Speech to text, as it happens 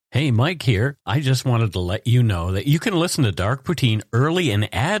Hey, Mike here. I just wanted to let you know that you can listen to Dark Poutine early and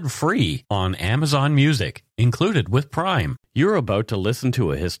ad-free on Amazon Music, included with Prime. You're about to listen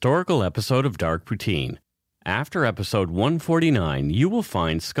to a historical episode of Dark Poutine. After episode 149, you will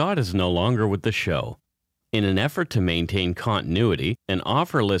find Scott is no longer with the show. In an effort to maintain continuity and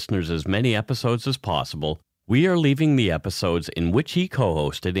offer listeners as many episodes as possible, we are leaving the episodes in which he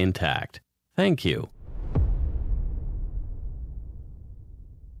co-hosted intact. Thank you.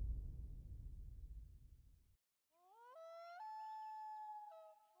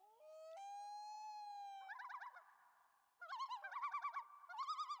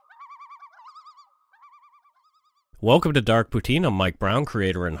 Welcome to Dark Poutine. I'm Mike Brown,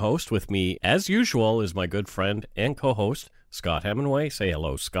 creator and host. With me, as usual, is my good friend and co-host, Scott Hemingway. Say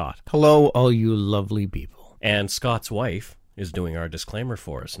hello, Scott. Hello, all you lovely people. And Scott's wife is doing our disclaimer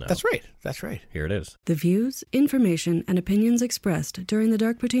for us now. That's right. That's right. Here it is. The views, information, and opinions expressed during the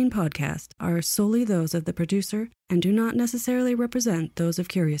Dark Poutine podcast are solely those of the producer and do not necessarily represent those of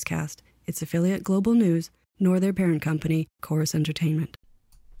Curious Cast, its affiliate Global News, nor their parent company, Chorus Entertainment.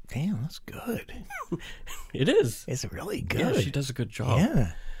 Damn, that's good. It is. It's really good. Yeah, she does a good job.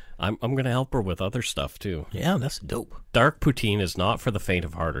 Yeah. I'm going to help her with other stuff, too. Yeah, that's dope. Dark Poutine is not for the faint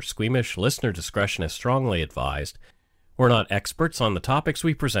of heart or squeamish. Listener discretion is strongly advised. We're not experts on the topics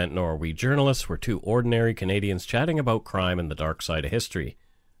we present, nor are we journalists. We're two ordinary Canadians chatting about crime and the dark side of history.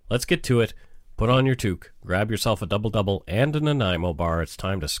 Let's get to it. Put on your toque, grab yourself a double-double and a Nanaimo bar. It's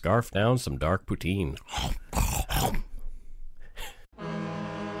time to scarf down some Dark Poutine.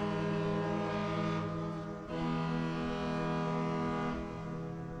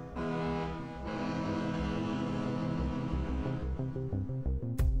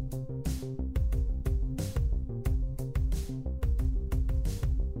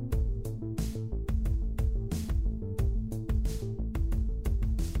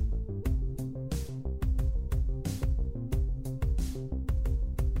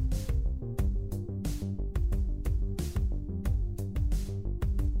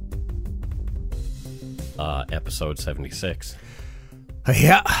 Episode 76.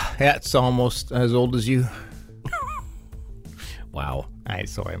 Yeah, it's almost as old as you. Wow. I'm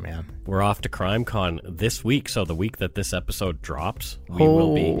sorry, man. We're off to CrimeCon this week, so the week that this episode drops, we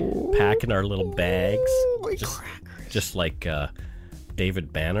will be packing our little bags. Just like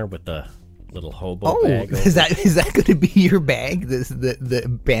David Banner with the little hobo bag. Is that going to be your bag?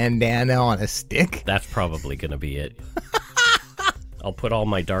 The bandana on a stick? That's probably going to be it. I'll put all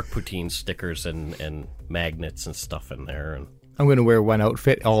my Dark Poutine stickers and magnets and stuff in there. And I'm going to wear one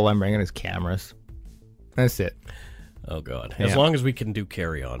outfit. All I'm bringing is cameras. That's it. Oh, God. As long as we can do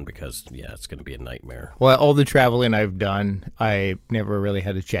carry-on, because, yeah, it's going to be a nightmare. Well, all the traveling I've done, I never really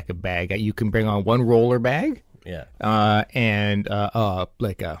had to check a bag. You can bring on one roller bag. Yeah. And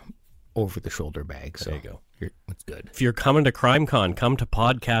like a over-the-shoulder bag. So there you go. It's good. If you're coming to CrimeCon, come to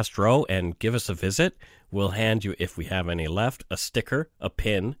Podcast Row and give us a visit. We'll hand you, if we have any left, a sticker, a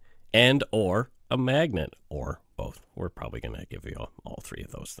pin, and or a magnet, or both. We're probably going to give you all three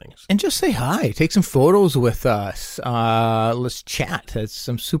of those things. And just say hi. Take some photos with us. Let's chat.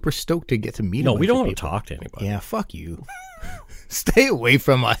 I'm super stoked to get to meet No, we don't want to talk to anybody. Yeah, fuck you. Stay away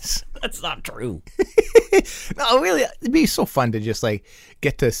from us. That's not true. No, really, it'd be so fun to just like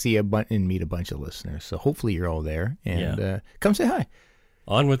get to see and meet a bunch of listeners. So hopefully you're all there, and come say hi.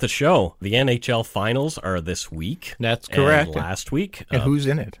 On with the show. The NHL finals are this week. That's correct. And last week. And who's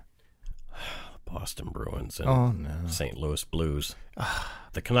in it? Boston Bruins and St. Louis Blues.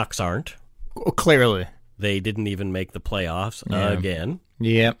 The Canucks aren't. Oh, clearly. They didn't even make the playoffs again.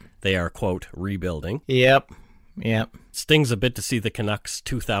 Yep. They are, quote, rebuilding. Yep. Stings a bit to see the Canucks'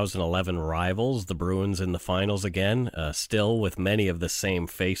 2011 rivals, the Bruins, in the finals again, still with many of the same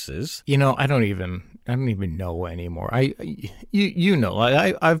faces. You know, I don't even know anymore.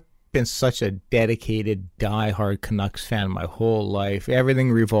 I've been such a dedicated, diehard Canucks fan my whole life.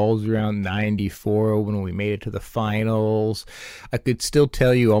 Everything revolves around 94 when we made it to the finals. I could still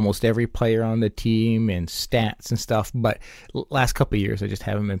tell you almost every player on the team and stats and stuff, but last couple of years I just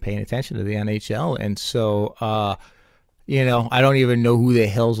haven't been paying attention to the NHL, and so I don't even know who the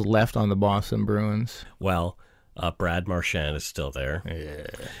hell's left on the Boston Bruins. Well, Brad Marchand is still there.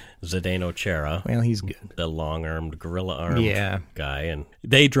 Yeah. Zdeno Chara. Well, he's good. The long-armed, gorilla-armed guy. And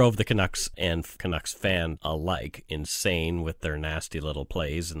they drove the Canucks and Canucks fan alike insane with their nasty little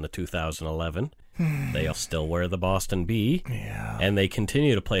plays in the 2011. They'll still wear the Boston B. Yeah. And they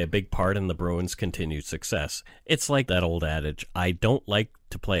continue to play a big part in the Bruins' continued success. It's like that old adage, I don't like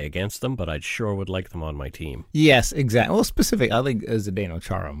to play against them, but I sure would like them on my team. Yes, exactly. Well, specific, I like Zdeno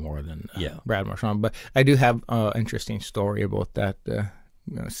Chara more than Brad Marchand, but I do have an interesting story about that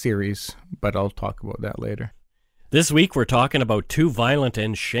series, but I'll talk about that later. This week we're talking about two violent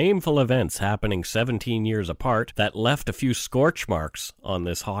and shameful events happening 17 years apart that left a few scorch marks on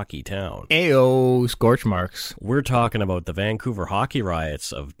this hockey town. Ayo, scorch marks. We're talking about the Vancouver hockey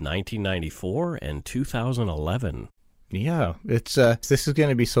riots of 1994 and 2011. Yeah, it's this is going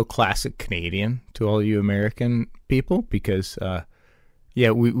to be so classic Canadian to all you American people because,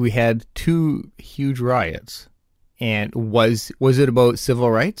 we had two huge riots. And was it about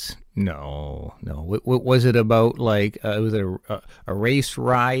civil rights? No. Was it about was it a race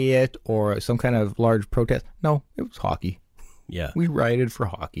riot or some kind of large protest? No, it was hockey. Yeah. We rioted for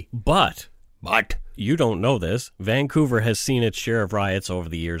hockey. But you don't know this. Vancouver has seen its share of riots over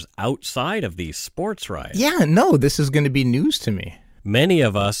the years outside of these sports riots. Yeah, no, this is going to be news to me. Many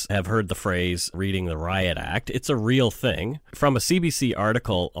of us have heard the phrase reading the Riot Act. It's a real thing. From a CBC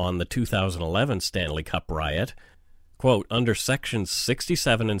article on the 2011 Stanley Cup riot, quote, under sections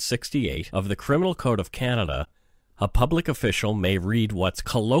 67 and 68 of the Criminal Code of Canada, a public official may read what's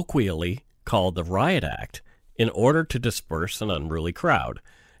colloquially called the Riot Act in order to disperse an unruly crowd.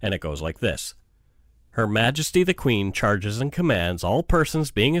 And it goes like this. Her Majesty the Queen charges and commands all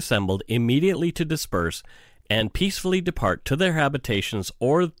persons being assembled immediately to disperse and peacefully depart to their habitations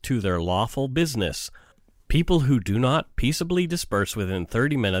or to their lawful business. People who do not peaceably disperse within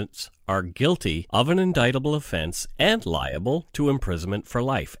 30 minutes are guilty of an indictable offense and liable to imprisonment for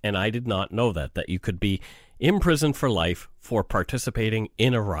life. And I did not know that you could be imprisoned for life for participating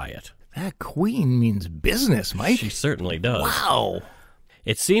in a riot. That queen means business, Mike. She certainly does. Wow.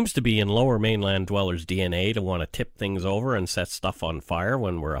 It seems to be in Lower Mainland dwellers' DNA to want to tip things over and set stuff on fire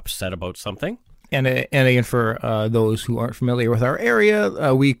when we're upset about something. And again, for those who aren't familiar with our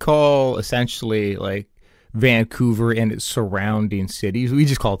area, we call essentially Vancouver and its surrounding cities. We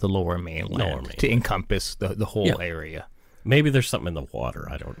just call it the Lower Mainland to encompass the whole area. Maybe there's something in the water.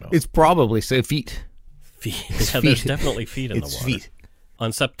 I don't know. It's probably feet. There's definitely feet in the water. Feet.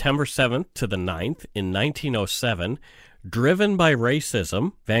 On September 7th to the 9th in 1907, driven by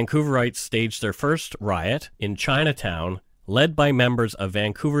racism, Vancouverites staged their first riot in Chinatown, led by members of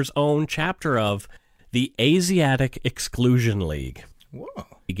Vancouver's own chapter of the Asiatic Exclusion League. Whoa.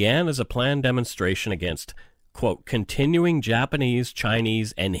 Began as a planned demonstration against, quote, continuing Japanese,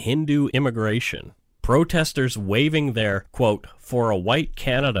 Chinese, and Hindu immigration. Protesters waving their, quote, for a white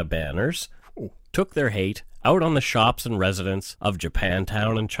Canada banners took their hate out on the shops and residents of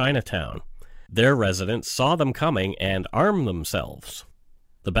Japantown and Chinatown. Their residents saw them coming and armed themselves.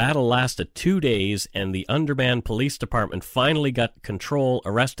 The battle lasted 2 days, and the undermanned police department finally got control,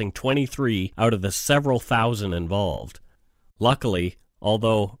 arresting 23 out of the several thousand involved. Luckily,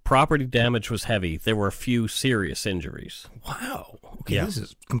 although property damage was heavy, there were few serious injuries. Wow. Okay, This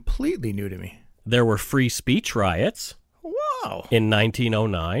is completely new to me. There were free speech riots. Wow. In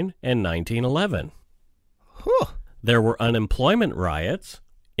 1909 and 1911. Huh. There were unemployment riots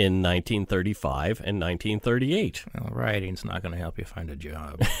in 1935 and 1938. Well, rioting's not going to help you find a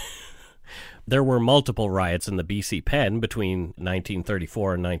job. There were multiple riots in the BC Pen between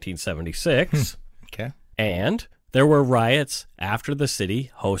 1934 and 1976. Okay. And there were riots after the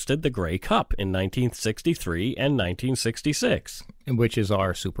city hosted the Grey Cup in 1963 and 1966. Which is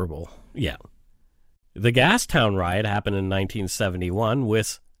our Super Bowl. Yeah. The Gastown riot happened in 1971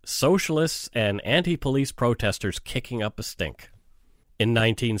 with socialists and anti-police protesters kicking up a stink. In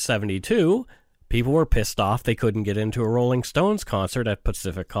 1972, people were pissed off they couldn't get into a Rolling Stones concert at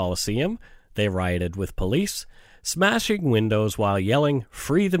Pacific Coliseum. They rioted with police, smashing windows while yelling,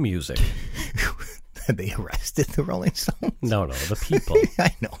 "Free the music." They arrested the Rolling Stones? No, the people.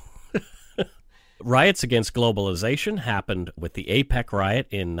 I know. Riots against globalization happened with the APEC riot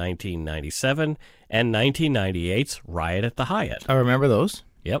in 1997 and 1998's riot at the Hyatt. I remember those.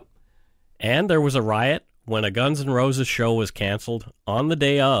 Yep. And there was a riot when a Guns N' Roses show was canceled on the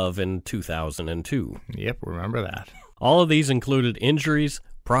day of in 2002. Yep, remember that. All of these included injuries,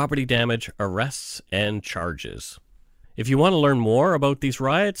 property damage, arrests, and charges. If you want to learn more about these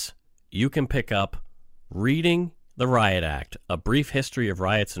riots, you can pick up Reading the Riot Act, A Brief History of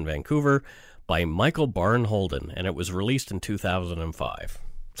Riots in Vancouver by Michael Barnholden, and it was released in 2005.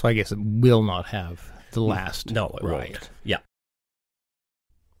 So I guess it will not have the last No, it riot. won't. Yeah.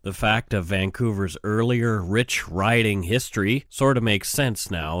 The fact of Vancouver's earlier rich rioting history sort of makes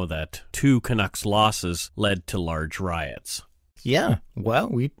sense now that 2 Canucks losses led to large riots. Yeah, well,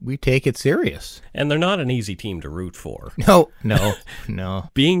 we take it serious. And they're not an easy team to root for. No.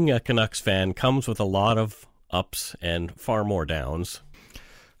 Being a Canucks fan comes with a lot of ups and far more downs.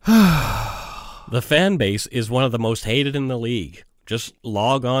 The fan base is one of the most hated in the league. Just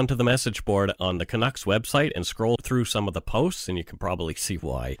log on to the message board on the Canucks website and scroll through some of the posts, and you can probably see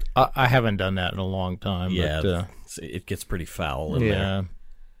why. I haven't done that in a long time. Yeah, but, it gets pretty foul in yeah. there.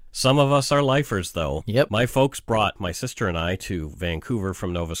 Some of us are lifers, though. Yep. My folks brought my sister and I to Vancouver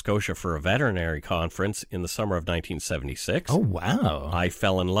from Nova Scotia for a veterinary conference in the summer of 1976. Oh, wow. I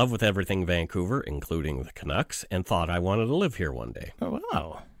fell in love with everything Vancouver, including the Canucks, and thought I wanted to live here one day. Oh,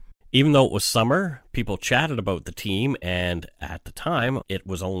 wow. Even though it was summer, people chatted about the team, and at the time, it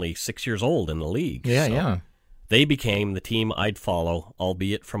was only 6 years old in the league. Yeah, so yeah. They became the team I'd follow,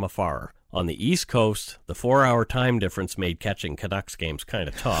 albeit from afar. On the East Coast, the 4-hour time difference made catching Canucks games kind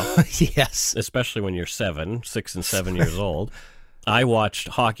of tough. Yes. Especially when you're 6 and 7 years old. I watched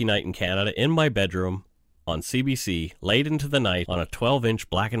Hockey Night in Canada in my bedroom on CBC late into the night on a 12-inch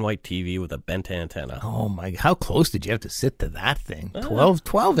black and white TV with a bent antenna. Oh, my. How close did you have to sit to that thing?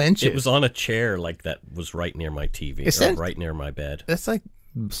 12 inches. It was on a chair like that was right near my TV, right near my bed. That's like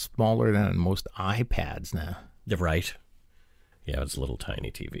smaller than most iPads now. Right. Yeah, it was a little tiny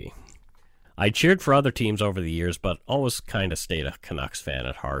TV. I cheered for other teams over the years, but always kind of stayed a Canucks fan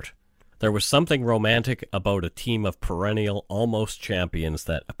at heart. There was something romantic about a team of perennial, almost champions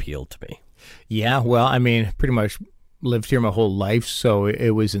that appealed to me. Yeah, well, I mean, pretty much lived here my whole life, so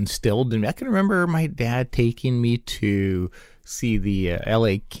it was instilled in me. I can remember my dad taking me to see the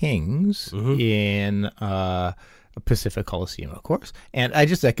LA Kings in Pacific Coliseum, of course. And I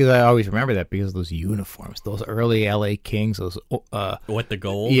just, because I always remember that because of those uniforms, those early LA Kings, those... What, the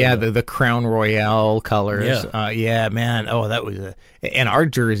gold? Yeah, the Crown Royale colors. Yeah. Yeah, man. Oh, that was and our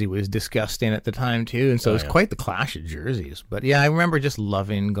jersey was disgusting at the time, too. And so it was quite the clash of jerseys. But yeah, I remember just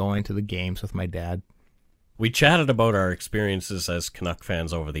loving going to the games with my dad. We chatted about our experiences as Canuck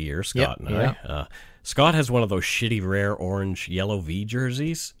fans over the years, Scott and I. Scott has one of those shitty, rare orange yellow V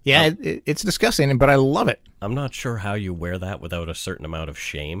jerseys. Yeah, it's disgusting, but I love it. I'm not sure how you wear that without a certain amount of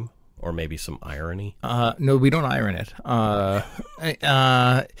shame or maybe some irony. No, we don't iron it. I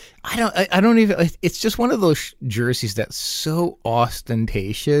don't even. It's just one of those jerseys that's so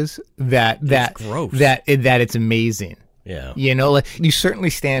ostentatious that It's gross. that it's amazing. Yeah. You know, like, you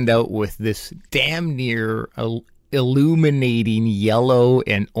certainly stand out with this damn near illuminating yellow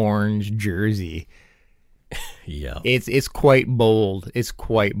and orange jersey. Yeah. It's quite bold. It's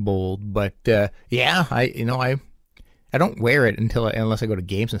quite bold. But yeah, I don't wear it unless I go to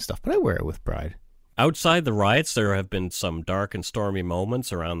games and stuff, but I wear it with pride. Outside the riots, there have been some dark and stormy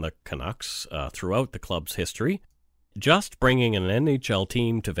moments around the Canucks throughout the club's history. Just bringing an NHL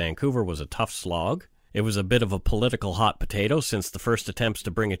team to Vancouver was a tough slog. It was a bit of a political hot potato since the first attempts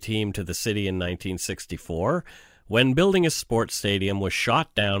to bring a team to the city in 1964, when building a sports stadium was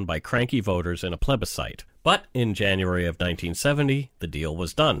shot down by cranky voters in a plebiscite. But in January of 1970, the deal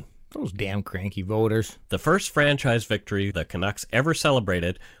was done. Those damn cranky voters. The first franchise victory the Canucks ever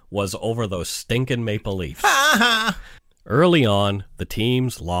celebrated was over those stinking Maple Leafs. Early on, the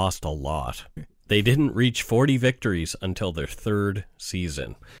teams lost a lot. They didn't reach 40 victories until their third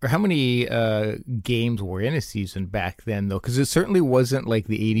season. Or how many games were in a season back then, though? Because it certainly wasn't like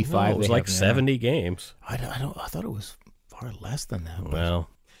the 85. No, it was like 70 games. I thought it was far less than that. Well,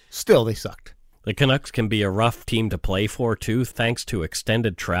 still, they sucked. The Canucks can be a rough team to play for, too, thanks to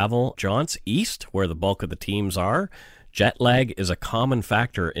extended travel jaunts east, where the bulk of the teams are. Jet lag is a common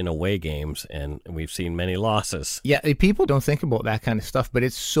factor in away games, and we've seen many losses. Yeah, people don't think about that kind of stuff, but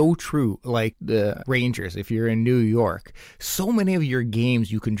it's so true. Like the Rangers, if you're in New York, so many of your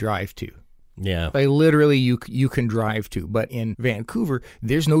games you can drive to. Yeah. Like literally you can drive to. But in Vancouver,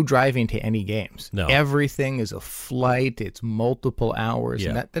 there's no driving to any games. No. Everything is a flight. It's multiple hours,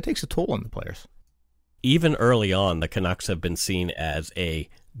 and that takes a toll on the players. Even early on, the Canucks have been seen as a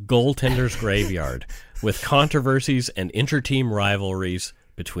goaltender's graveyard, with controversies and inter-team rivalries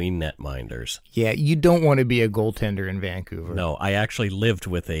between netminders. Yeah, you don't want to be a goaltender in Vancouver. No, I actually lived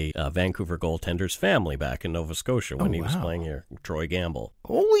with a Vancouver goaltender's family back in Nova Scotia when he was playing here, Troy Gamble.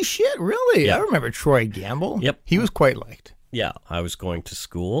 Holy shit, really? Yeah. I remember Troy Gamble. Yep. He was quite liked. Yeah, I was going to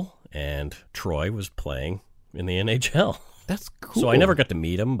school, and Troy was playing in the NHL. That's cool. So I never got to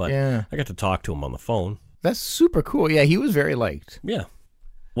meet him, but Yeah. I got to talk to him on the phone. That's super cool. Yeah, he was very liked. Yeah.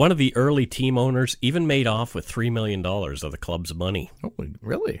 One of the early team owners even made off with $3 million of the club's money. Oh,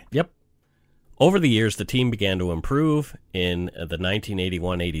 really? Yep. Over the years, the team began to improve. In the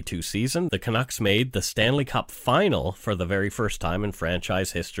 1981-82 season, the Canucks made the Stanley Cup final for the very first time in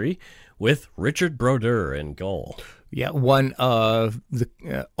franchise history, with Richard Brodeur in goal. Yeah, one of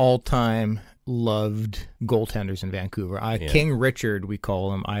the all-time loved goaltenders in Vancouver. King Richard, we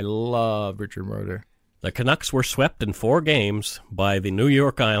call him. I love Richard Brodeur. The Canucks were swept in 4 games by the New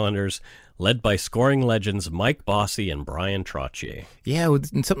York Islanders, led by scoring legends Mike Bossy and Brian Trottier. Yeah,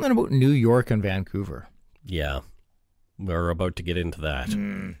 with something about New York and Vancouver. Yeah, we're about to get into that.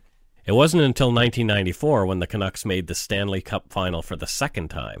 It wasn't until 1994 when the Canucks made the Stanley Cup final for the second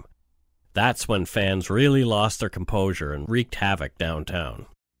time. That's when fans really lost their composure and wreaked havoc downtown.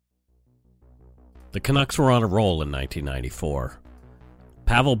 The Canucks were on a roll in 1994.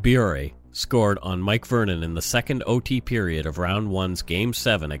 Pavel Bure scored on Mike Vernon in the second OT period of Round 1's Game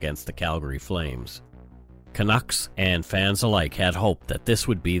 7 against the Calgary Flames. Canucks and fans alike had hoped that this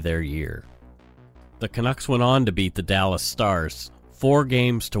would be their year. The Canucks went on to beat the Dallas Stars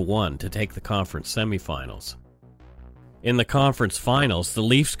 4-1 to take the conference semifinals. In the conference finals, the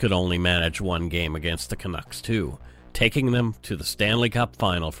Leafs could only manage 1 game against the Canucks too, taking them to the Stanley Cup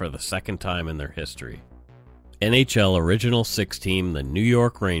final for the second time in their history. NHL Original Six team, the New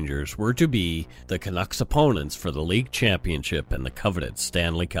York Rangers, were to be the Canucks' opponents for the league championship and the coveted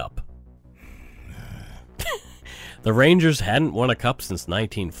Stanley Cup. The Rangers hadn't won a cup since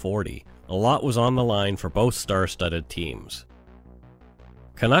 1940. A lot was on the line for both star-studded teams.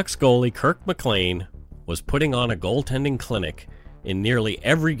 Canucks goalie Kirk McLean was putting on a goaltending clinic in nearly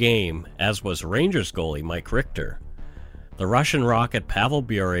every game, as was Rangers goalie Mike Richter. The Russian rocket Pavel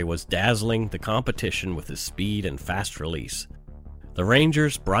Bure was dazzling the competition with his speed and fast release. The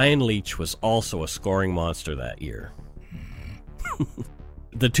Rangers' Brian Leetch was also a scoring monster that year.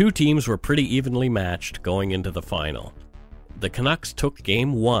 The two teams were pretty evenly matched going into the final. The Canucks took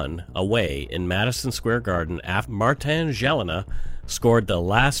Game 1 away in Madison Square Garden after Martin Gelinas scored the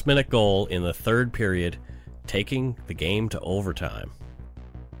last-minute goal in the third period, taking the game to overtime.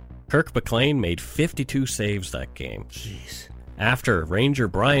 Kirk McLean made 52 saves that game. Jeez. After Ranger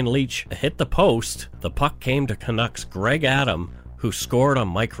Brian Leetch hit the post, the puck came to Canucks Greg Adam, who scored on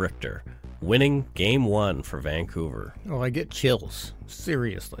Mike Richter, winning Game 1 for Vancouver. Oh, I get chills.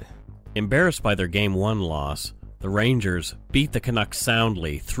 Seriously. Embarrassed by their Game 1 loss, the Rangers beat the Canucks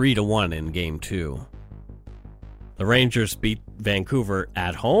soundly 3-1 in Game 2. The Rangers beat Vancouver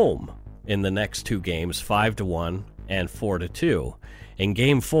at home in the next 2 games 5-1 and 4-2. In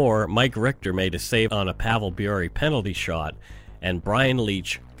Game 4, Mike Richter made a save on a Pavel Bure penalty shot, and Brian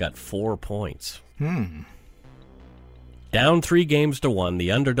Leetch got 4 points. Down 3-1,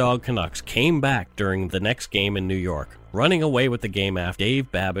 the underdog Canucks came back during the next game in New York, running away with the game after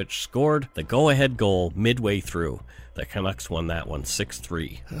Dave Babbage scored the go-ahead goal midway through. The Canucks won that one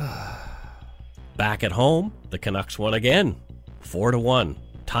 6-3. Back at home, the Canucks won again, 4-1,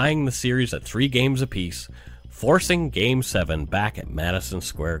 tying the series at 3 games apiece, forcing Game 7 back at Madison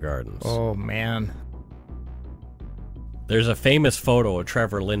Square Gardens. Oh, man. There's a famous photo of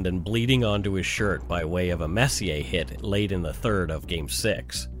Trevor Linden bleeding onto his shirt by way of a Messier hit late in the third of Game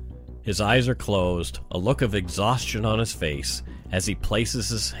 6. His eyes are closed, a look of exhaustion on his face as he places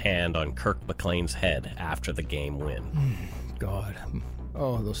his hand on Kirk McLean's head after the game win. God.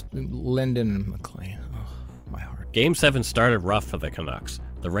 Oh, those Linden and McLean. Oh, my heart. Game 7 started rough for the Canucks.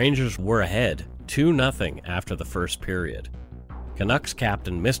 The Rangers were ahead 2-0 after the first period. Canucks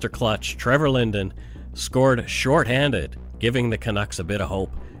captain Mr. Clutch, Trevor Linden, scored short-handed, giving the Canucks a bit of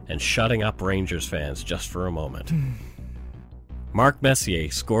hope and shutting up Rangers fans just for a moment. Mark Messier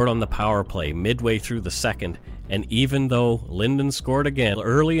scored on the power play midway through the second, and even though Linden scored again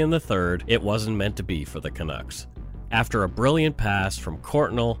early in the third, it wasn't meant to be for the Canucks. After a brilliant pass from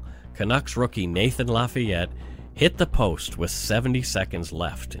Courtnall, Canucks rookie Nathan Lafayette hit the post with 70 seconds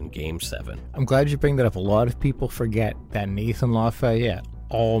left in Game 7. I'm glad you bring that up. A lot of people forget that Nathan Lafayette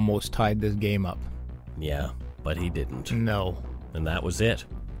almost tied this game up. Yeah, but he didn't. No. And that was it.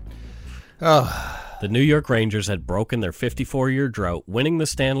 Oh. The New York Rangers had broken their 54-year drought, winning the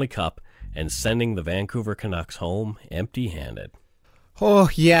Stanley Cup and sending the Vancouver Canucks home empty-handed. Oh,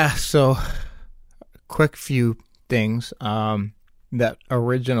 yeah. So, quick few things. That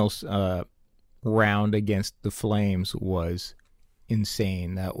original round against the Flames was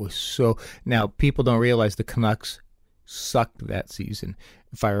insane. That was so... Now, people don't realize the Canucks sucked that season.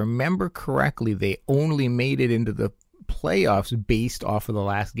 If I remember correctly, they only made it into the playoffs based off of the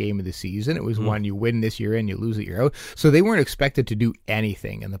last game of the season. It was one you win this year and you lose it, you're out. So they weren't expected to do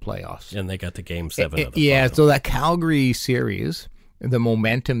anything in the playoffs. And they got to Game 7 of the Yeah, final. so that Calgary series, the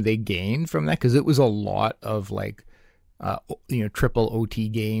momentum they gained from that, because it was a lot of triple OT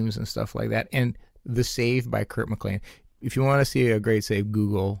games and stuff like that. And the save by Kirk McLean. If you want to see a great save,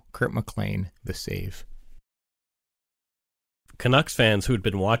 Google Kirk McLean, the save. Canucks fans who'd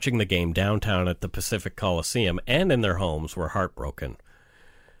been watching the game downtown at the Pacific Coliseum and in their homes were heartbroken.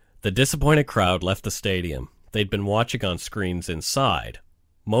 The disappointed crowd left the stadium. They'd been watching on screens inside.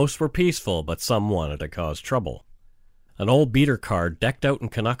 Most were peaceful, but some wanted to cause trouble. An old beater car decked out in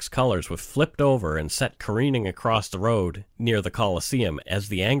Canucks colors was flipped over and set careening across the road near the Coliseum as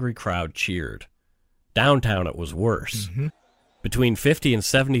the angry crowd cheered. Downtown it was worse. Between 50 and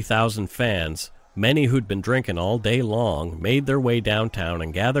 70,000 fans, many who'd been drinking all day long, made their way downtown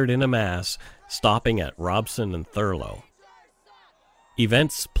and gathered in a mass, stopping at Robson and Thurlow.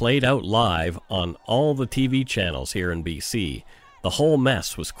 Events played out live on all the TV channels here in BC. The whole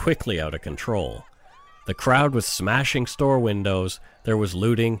mess was quickly out of control. The crowd was smashing store windows, there was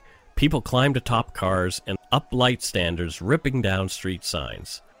looting, people climbed atop cars and up light standards, ripping down street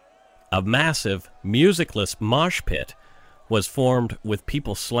signs. A massive, musicless mosh pit was formed with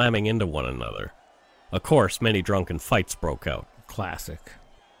people slamming into one another. Of course, many drunken fights broke out. Classic.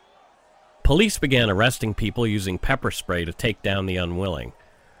 Police began arresting people using pepper spray to take down the unwilling.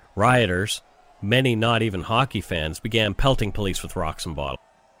 Rioters, many not even hockey fans, began pelting police with rocks and bottles.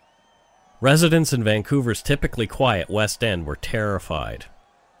 Residents in Vancouver's typically quiet West End were terrified.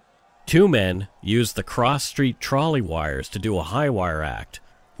 2 men used the cross-street trolley wires to do a high-wire act.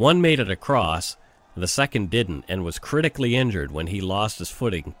 One made it across, the second didn't, and was critically injured when he lost his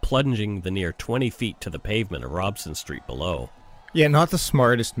footing, plunging the near 20 feet to the pavement of Robson Street below. Yeah, not the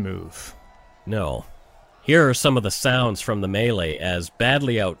smartest move. No. Here are some of the sounds from the melee as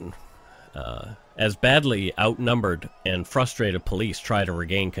badly outnumbered and frustrated police try to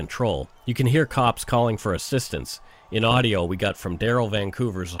regain control. You can hear cops calling for assistance. In audio we got from Daryl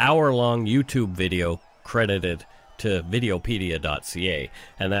Vancouver's hour-long YouTube video credited to videopedia.ca,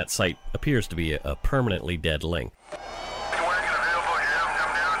 and that site appears to be a permanently dead link.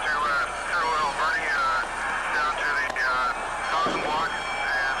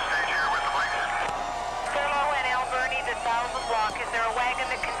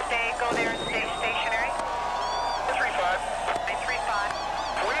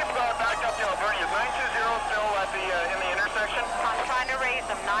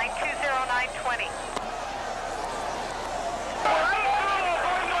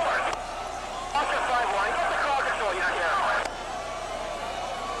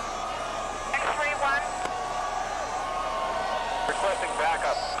 Requesting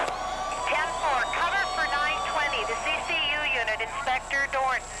backup. 10-4, cover for 920, the CCU unit, Inspector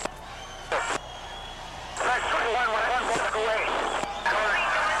Dorn. One walk away.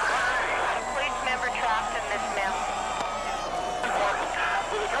 Police member trapped in this mess.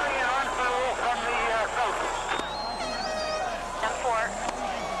 We're turning on from the south. 10-4.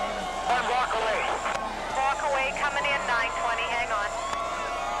 One walk away. Walk away, coming in 920, hang on.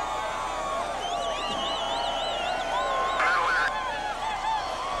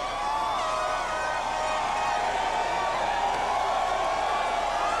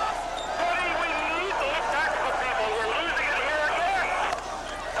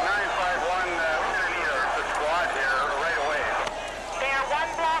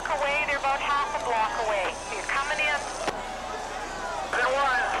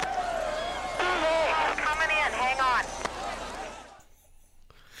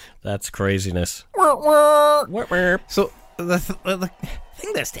 That's craziness. So the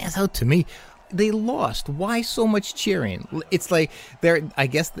thing that stands out to me, they lost. Why so much cheering? It's like I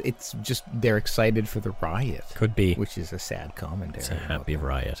guess it's just they're excited for the riot. Could be. Which is a sad commentary. It's a happy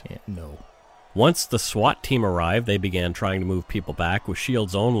riot. Yeah, no. Once the SWAT team arrived, they began trying to move people back with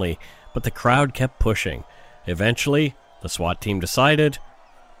shields only, but the crowd kept pushing. Eventually, the SWAT team decided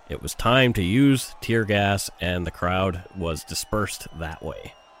it was time to use tear gas, and the crowd was dispersed that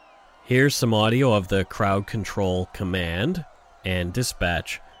way. Here's some audio of the crowd control command and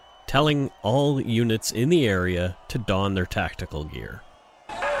dispatch telling all units in the area to don their tactical gear.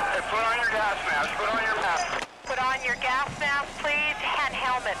 Hey, put on your gas mask. Put on your mask. Put on your gas mask, please, and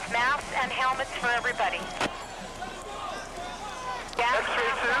helmets. Masks and helmets for everybody. Gas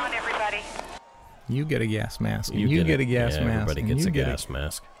mask on, everybody. You get a gas mask. You get a gas mask. Everybody gets a gas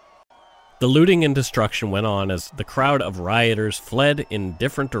mask. The looting and destruction went on as the crowd of rioters fled in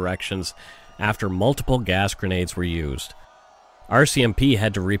different directions after multiple gas grenades were used. RCMP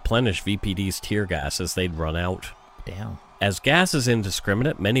had to replenish VPD's tear gas as they'd run out. Damn. As gas is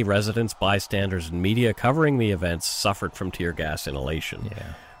indiscriminate, many residents, bystanders, and media covering the events suffered from tear gas inhalation.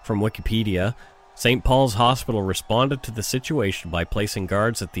 Yeah. From Wikipedia, St. Paul's Hospital responded to the situation by placing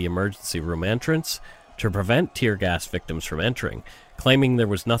guards at the emergency room entrance to prevent tear gas victims from entering, claiming there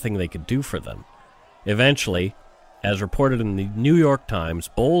was nothing they could do for them. Eventually, as reported in the New York Times,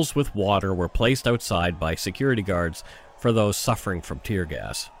 bowls with water were placed outside by security guards for those suffering from tear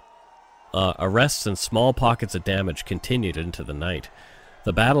gas. Arrests and small pockets of damage continued into the night.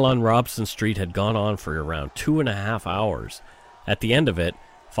 The battle on Robson Street had gone on for around 2.5 hours. At the end of it,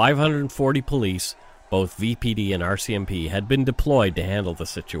 540 police, both VPD and RCMP, had been deployed to handle the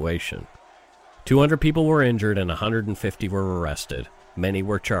situation. 200 people were injured and 150 were arrested. Many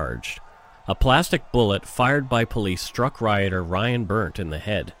were charged. A plastic bullet fired by police struck rioter Ryan Burnt in the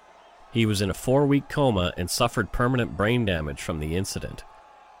head. He was in a 4-week coma and suffered permanent brain damage from the incident.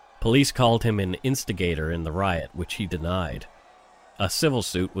 Police called him an instigator in the riot, which he denied. A civil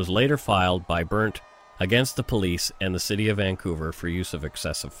suit was later filed by Burnt against the police and the city of Vancouver for use of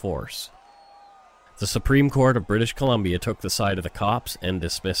excessive force. The Supreme Court of British Columbia took the side of the cops and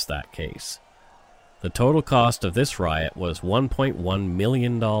dismissed that case. The total cost of this riot was $1.1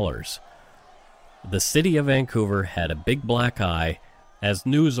 million. The city of Vancouver had a big black eye as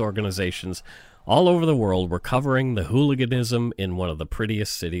news organizations all over the world were covering the hooliganism in one of the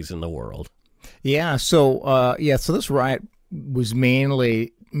prettiest cities in the world. Yeah, so this riot was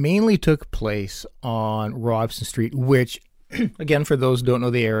mainly took place on Robson Street, which, again, for those who don't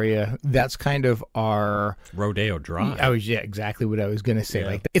know the area, that's kind of our Rodeo Drive. Exactly what I was going to say. Yeah.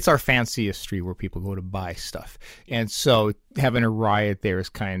 Like, it's our fanciest street where people go to buy stuff, and so having a riot there is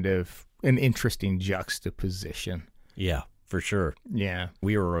kind of an interesting juxtaposition. Yeah, for sure. Yeah.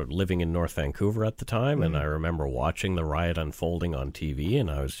 We were living in North Vancouver at the time, and I remember watching the riot unfolding on TV,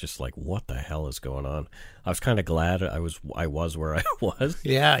 and I was just like, what the hell is going on? I was kind of glad I was where I was.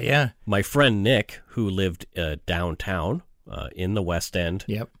 Yeah. My friend Nick, who lived downtown in the West End,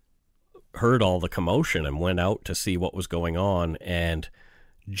 Yep. heard all the commotion and went out to see what was going on, and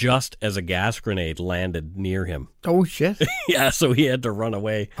just as a gas grenade landed near him. Oh, shit. Yeah, so he had to run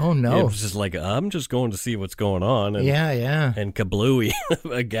away. Oh, no. It was just like, I'm just going to see what's going on. And, Yeah. And kablooey,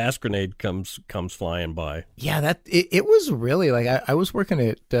 a gas grenade comes flying by. Yeah, it was really like I was working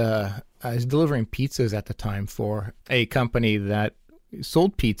at I was delivering pizzas at the time for a company that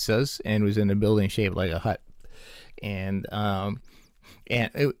sold pizzas and was in a building shaped like a hut, and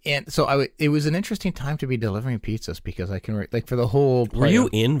so it was an interesting time to be delivering pizzas because I can like for the whole. Were you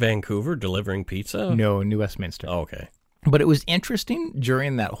in Vancouver delivering pizza? No, New Westminster. Oh, okay. But it was interesting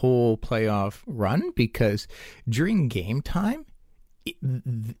during that whole playoff run because during game time,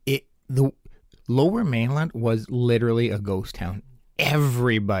 the Lower Mainland was literally a ghost town.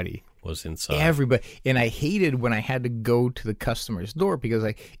 Everybody was inside. Everybody, and I hated when I had to go to the customer's door because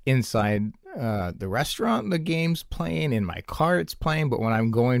like inside the restaurant the game's playing, in my car it's playing, but when I'm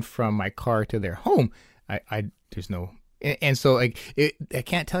going from my car to their home, I there's no, and so like I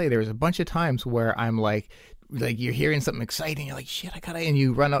can't tell you, there was a bunch of times where I'm like you're hearing something exciting, you're like shit, I gotta, and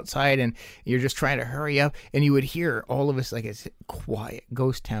you run outside and you're just trying to hurry up, and you would hear all of us like it's quiet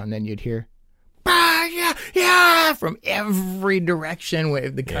ghost town, then you'd hear yeah, from every direction where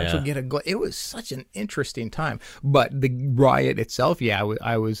the cops would get a go. It was such an interesting time. But the riot itself,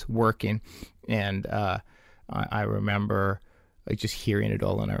 I was working, and I remember like just hearing it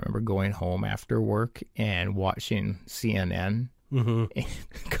all, and I remember going home after work and watching CNN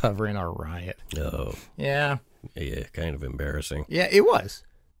covering our riot. Oh. Yeah, kind of embarrassing. Yeah, it was.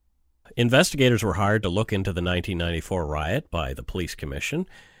 Investigators were hired to look into the 1994 riot by the Police Commission,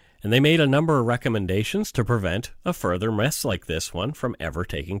 and they made a number of recommendations to prevent a further mess like this one from ever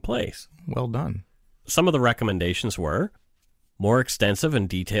taking place. Well done. Some of the recommendations were more extensive and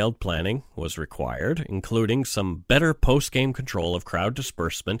detailed planning was required, including some better post-game control of crowd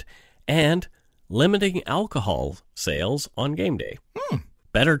disbursement and limiting alcohol sales on game day.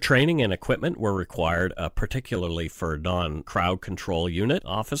 Better training and equipment were required, particularly for non-crowd control unit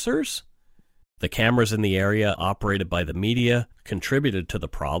officers. The cameras in the area operated by the media contributed to the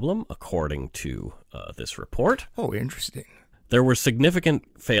problem, according to this report. Oh, interesting. There were significant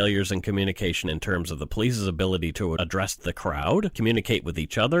failures in communication in terms of the police's ability to address the crowd, communicate with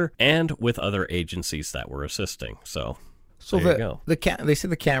each other, and with other agencies that were assisting. So there you go. They say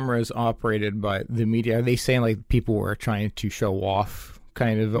the camera is operated by the media. Are they saying like people were trying to show off,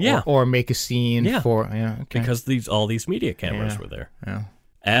 kind of, or make a scene for? Yeah, okay. Because all these media cameras were there. Yeah.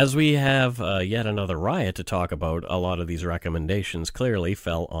 As we have yet another riot to talk about, a lot of these recommendations clearly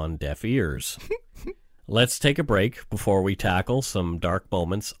fell on deaf ears. Let's take a break before we tackle some dark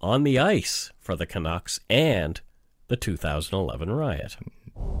moments on the ice for the Canucks and the 2011 riot.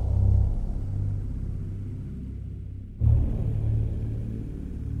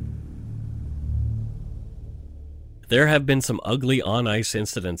 There have been some ugly on-ice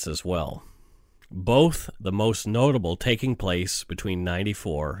incidents as well. Both the most notable taking place between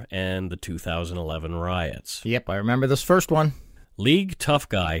 94 and the 2011 riots. Yep, I remember this first one. League tough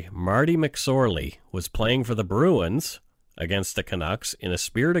guy Marty McSorley was playing for the Bruins against the Canucks in a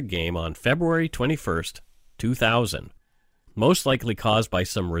spirited game on February 21st, 2000. Most likely caused by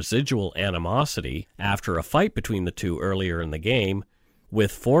some residual animosity after a fight between the two earlier in the game,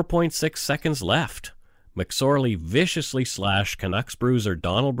 With 4.6 seconds left, McSorley viciously slashed Canucks bruiser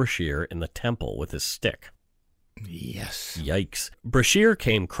Donald Brashear in the temple with his stick. Yes. Yikes. Brashear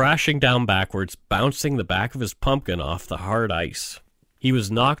came crashing down backwards, bouncing the back of his pumpkin off the hard ice. He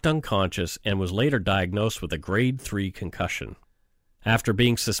was knocked unconscious and was later diagnosed with a grade 3 concussion. After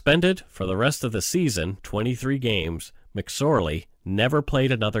being suspended for the rest of the season, 23 games, McSorley never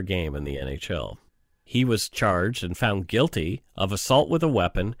played another game in the NHL. He was charged and found guilty of assault with a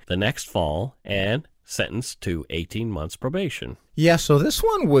weapon the next fall and sentenced to 18 months probation. Yeah, so this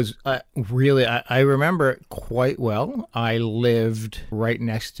one was really, I remember it quite well. I lived right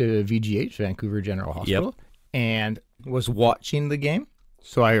next to VGH, Vancouver General Hospital, and was watching the game.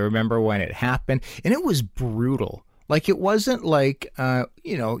 So I remember when it happened, and it was brutal. Like, it wasn't like,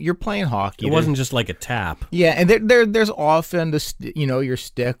 you're playing hockey. It wasn't just like a tap. Yeah, and there's often, your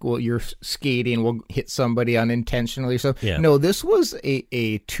stick, you're skating, will hit somebody unintentionally. So, no, this was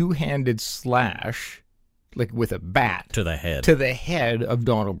a two-handed slash, like with a bat. To the head. To the head of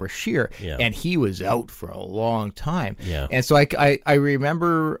Donald Brashear. Yeah. And he was out for a long time. Yeah. And so I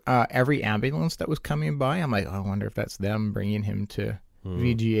remember every ambulance that was coming by, I'm like, I wonder if that's them bringing him to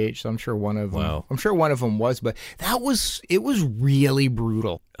VGH. So I'm sure one of them. Wow. I'm sure one of them was, but it was really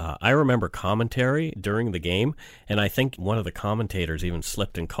brutal. I remember commentary during the game, and I think one of the commentators even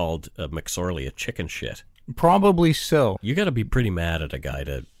slipped and called McSorley a chicken shit. Probably so. You got to be pretty mad at a guy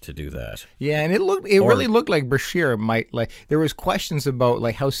to do that. Yeah, and it really looked like Brashear might, like, there was questions about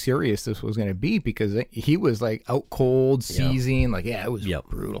like how serious this was going to be, because he was like out cold, seizing, it was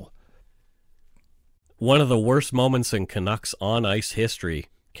brutal. One of the worst moments in Canucks on-ice history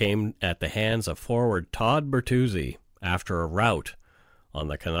came at the hands of forward Todd Bertuzzi after a rout on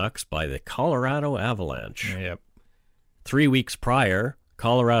the Canucks by the Colorado Avalanche. Yep. 3 weeks prior,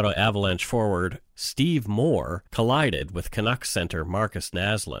 Colorado Avalanche forward Steve Moore collided with Canucks center Marcus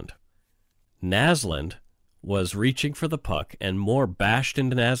Naslund. Naslund was reaching for the puck, and Moore bashed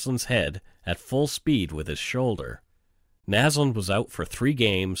into Nasland's head at full speed with his shoulder. Naslund was out for 3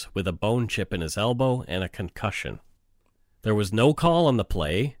 games with a bone chip in his elbow and a concussion. There was no call on the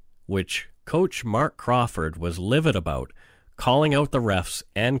play, which coach Mark Crawford was livid about, calling out the refs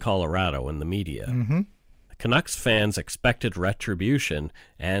and Colorado in the media. Mm-hmm. The Canucks fans expected retribution,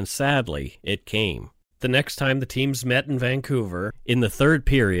 and sadly, it came. The next time the teams met in Vancouver, in the third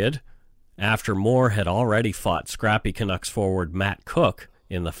period, after Moore had already fought scrappy Canucks forward Matt Cook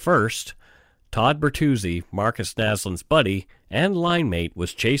in the first, Todd Bertuzzi, Marcus Naslund's buddy and line mate,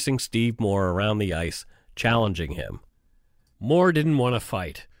 was chasing Steve Moore around the ice, challenging him. Moore didn't want to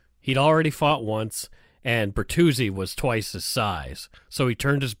fight. He'd already fought once, and Bertuzzi was twice his size, so he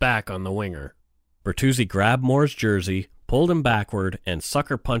turned his back on the winger. Bertuzzi grabbed Moore's jersey, pulled him backward, and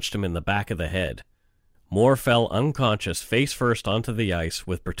sucker punched him in the back of the head. Moore fell unconscious face first onto the ice,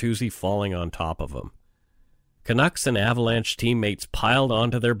 with Bertuzzi falling on top of him. Canucks and Avalanche teammates piled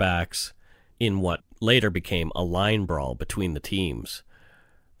onto their backs in what later became a line brawl between the teams.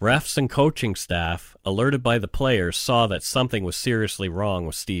 Refs and coaching staff, alerted by the players, saw that something was seriously wrong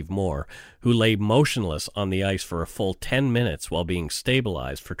with Steve Moore, who lay motionless on the ice for a full 10 minutes while being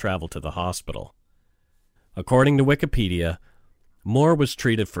stabilized for travel to the hospital. According to Wikipedia, Moore was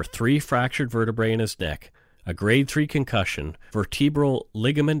treated for 3 fractured vertebrae in his neck, a grade 3 concussion, vertebral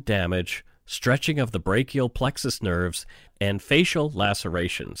ligament damage, stretching of the brachial plexus nerves, and facial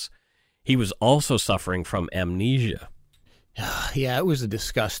lacerations. He was also suffering from amnesia. Yeah, it was a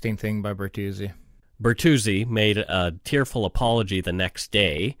disgusting thing by Bertuzzi. Bertuzzi made a tearful apology the next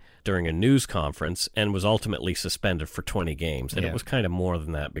day during a news conference and was ultimately suspended for 20 games. And it was kind of more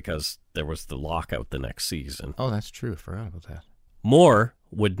than that because there was the lockout the next season. Oh, that's true. I forgot about that. Moore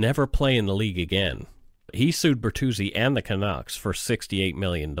would never play in the league again. He sued Bertuzzi and the Canucks for $68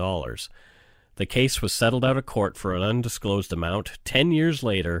 million. The case was settled out of court for an undisclosed amount 10 years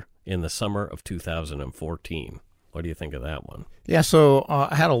later in the summer of 2014. What do you think of that one? Yeah, so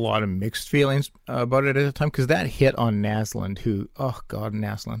I had a lot of mixed feelings about it at the time, because that hit on Naslund, who, oh God,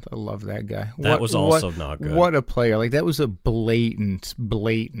 Naslund, I love that guy. That was also not good. What a player. Like, that was a blatant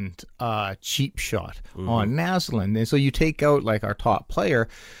cheap shot on Naslund. And so you take out, like, our top player.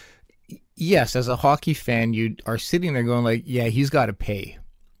 Yes, as a hockey fan, you are sitting there going, like, yeah, he's got to pay.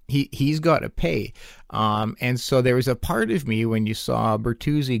 He's got to pay. And so there was a part of me when you saw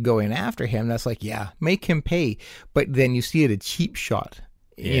Bertuzzi going after him that's like, yeah, make him pay. But then you see it a cheap shot,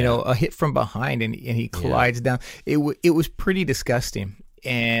 a hit from behind, and he collides down. It was pretty disgusting.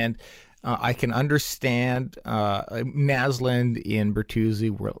 And I can understand Naslund and Bertuzzi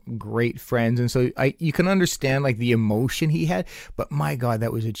were great friends, and so you can understand like the emotion he had. But my God,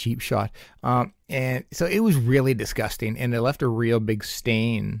 that was a cheap shot, and so it was really disgusting, and it left a real big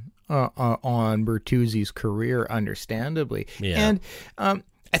stain on Bertuzzi's career, understandably. Yeah. And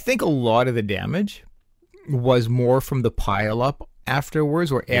I think a lot of the damage was more from the pileup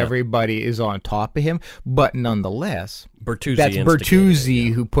afterwards, where everybody is on top of him. But nonetheless, Bertuzzi that's instigated it,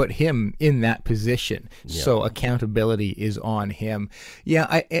 Bertuzzi who put him in that position. So accountability is on him.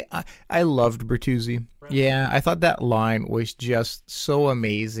 Yeah, I loved Bertuzzi. Yeah, I thought that line was just so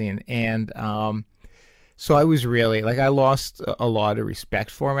amazing, and so I was really like, I lost a lot of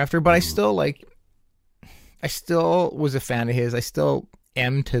respect for him after, but I still was a fan of his. I still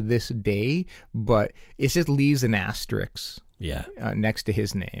am to this day, but it just leaves an asterisk next to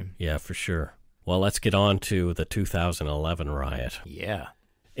his name. Yeah, for sure. Well, let's get on to the 2011 riot. Yeah.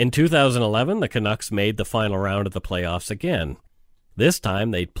 In 2011, the Canucks made the final round of the playoffs again. This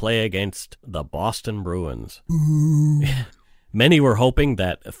time, they'd play against the Boston Bruins. Many were hoping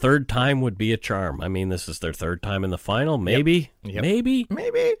that a third time would be a charm. I mean, this is their third time in the final. Maybe. Yep. Maybe.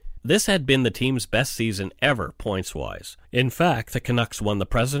 Maybe. This had been the team's best season ever, points-wise. In fact, the Canucks won the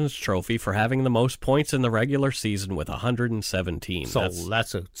President's Trophy for having the most points in the regular season with 117. So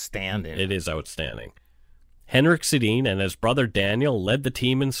that's outstanding. It is outstanding. Henrik Sedin and his brother Daniel led the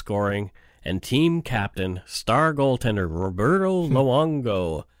team in scoring, and team captain, star goaltender Roberto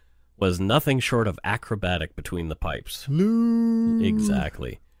Luongo was nothing short of acrobatic between the pipes.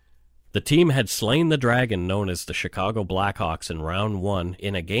 Exactly. The team had slain the dragon known as the Chicago Blackhawks in round 1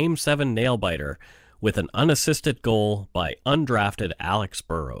 in a Game 7 nail-biter with an unassisted goal by undrafted Alex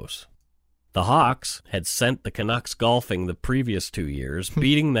Burrows. The Hawks had sent the Canucks golfing the previous 2 years,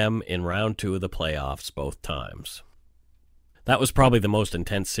 beating them in round 2 of the playoffs both times. That was probably the most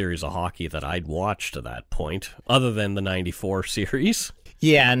intense series of hockey that I'd watched to that point, other than the 94 series.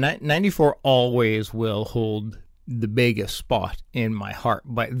 Yeah, 94 always will hold the biggest spot in my heart.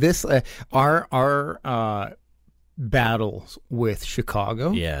 But this, our battles with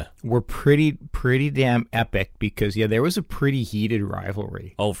Chicago were pretty damn epic because, there was a pretty heated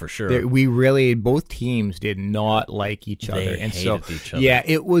rivalry. Oh, for sure. Both teams did not like each other. They hated each other. Yeah,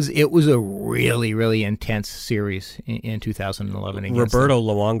 it was a really, really intense series in 2011. Roberto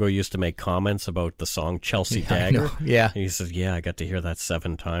Luongo used to make comments about the song Chelsea Dagger. Yeah. He says, I got to hear that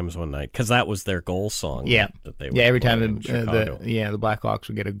 7 times one night because that was their goal song. Yeah. That they would every time the Blackhawks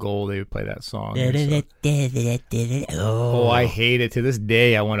would get a goal, they would play that song. Oh, I hate it. To this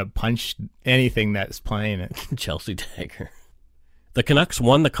day, I want to punch anything that's playing it. Chelsea Dagger. The Canucks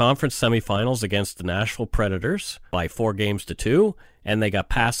won the conference semifinals against the Nashville Predators by 4-2, and they got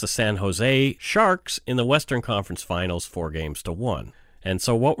past the San Jose Sharks in the Western Conference Finals 4-1. And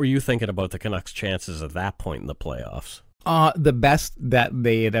so what were you thinking about the Canucks' chances at that point in the playoffs? The best that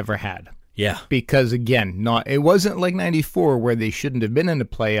they had ever had. Yeah. Because, again, it wasn't like 94 where they shouldn't have been in the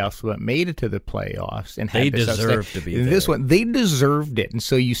playoffs but made it to the playoffs. And they deserved to be there. This one, they deserved it. And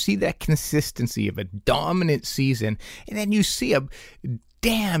so you see that consistency of a dominant season, and then you see a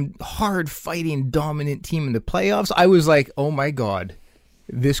damn hard-fighting, dominant team in the playoffs. I was like, oh, my God,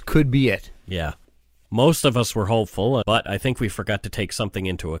 this could be it. Yeah. Most of us were hopeful, but I think we forgot to take something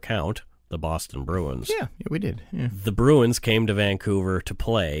into account. The Boston Bruins. Yeah, we did. Yeah. The Bruins came to Vancouver to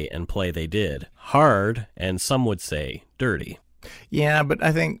play, and play they did. Hard, and some would say dirty. Yeah, but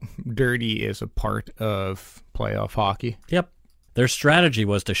I think dirty is a part of playoff hockey. Yep. Their strategy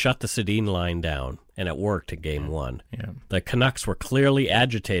was to shut the Sedin line down, and it worked in Game 1. Yeah. The Canucks were clearly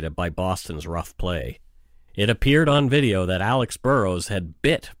agitated by Boston's rough play. It appeared on video that Alex Burrows had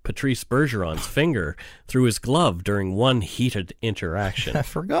bit Patrice Bergeron's finger through his glove during one heated interaction. I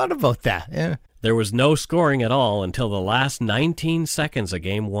forgot about that. Yeah. There was no scoring at all until the last 19 seconds of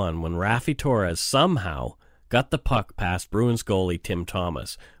Game 1 when Raffi Torres somehow got the puck past Bruins goalie Tim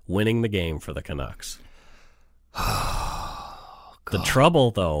Thomas, winning the game for the Canucks. The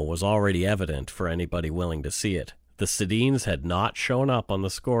trouble, though, was already evident for anybody willing to see it. The Sedins had not shown up on the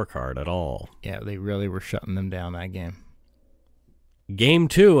scorecard at all. Yeah, they really were shutting them down that game. Game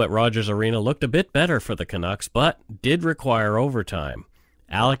 2 at Rogers Arena looked a bit better for the Canucks, but did require overtime.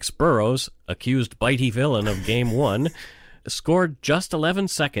 Alex Burrows, accused bitey villain of Game 1, scored just 11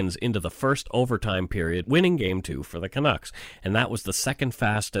 seconds into the first overtime period, winning Game 2 for the Canucks. And that was the second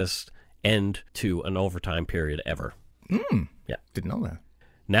fastest end to an overtime period ever. Yeah. Didn't know that.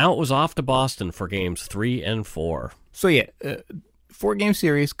 Now it was off to Boston for Games 3 and 4. So, 4-game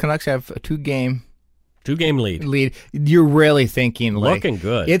series. Canucks have a 2-game 2-game lead. You're really thinking like Looking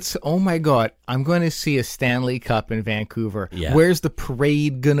good. It's, oh my God, I'm going to see a Stanley Cup in Vancouver. Yeah. Where's the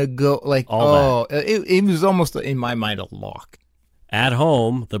parade gonna go? Like, it was almost in my mind a lock. At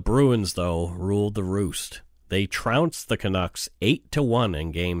home, the Bruins, though, ruled the roost. They trounced the Canucks 8-1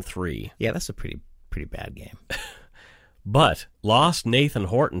 in Game 3. Yeah, that's a pretty bad game. But lost Nathan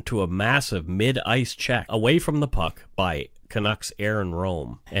Horton to a massive mid-ice check away from the puck by Canucks Aaron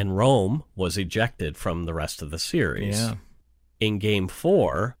Rome, and Rome was ejected from the rest of the series. Yeah. In Game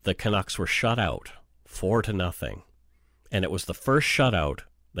 4, the Canucks were shut out 4-0, and it was the first shutout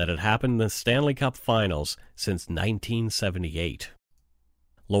that had happened in the Stanley Cup Finals since 1978.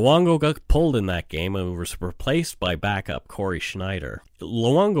 Luongo got pulled in that game and was replaced by backup Corey Schneider.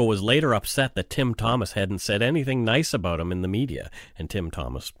 Luongo was later upset that Tim Thomas hadn't said anything nice about him in the media, and Tim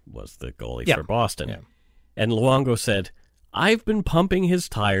Thomas was the goalie for Boston. Yeah. And Luongo said, "I've been pumping his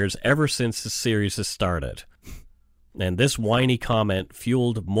tires ever since the series has started." And this whiny comment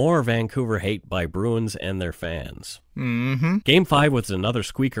fueled more Vancouver hate by Bruins and their fans. Mm-hmm. Game 5 was another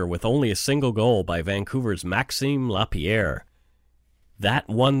squeaker with only a single goal by Vancouver's Maxime Lapierre. That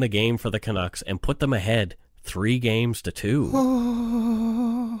won the game for the Canucks and put them ahead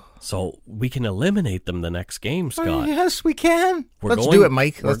 3-2. So we can eliminate them the next game, Scott. Oh, yes, we can. Let's do it,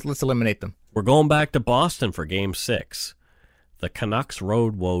 Mike. Let's eliminate them. We're going back to Boston for Game 6. The Canucks'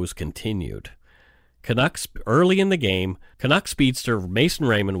 road woes continued. Early in the game, Canucks speedster Mason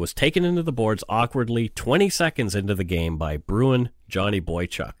Raymond was taken into the boards awkwardly 20 seconds into the game by Bruin Johnny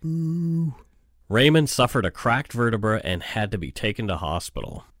Boychuk. Ooh. Raymond suffered a cracked vertebra and had to be taken to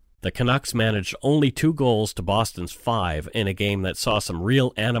hospital. The Canucks managed only 2 goals to Boston's 5 in a game that saw some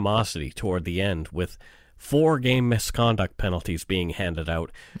real animosity toward the end, with 4 game misconduct penalties being handed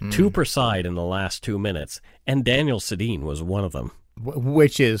out, 2 per side in the last 2 minutes, and Daniel Sedin was one of them.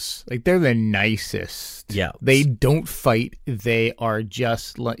 Which is, like, they're the nicest. Yeah. They don't fight. They are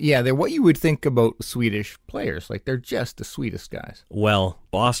just, they're what you would think about Swedish players. Like, they're just the sweetest guys. Well,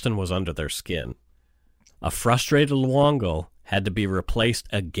 Boston was under their skin. A frustrated Luongo had to be replaced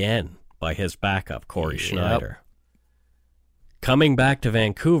again by his backup, Corey Schneider. Coming back to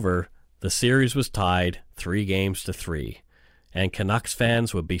Vancouver, the series was tied 3-3, and Canucks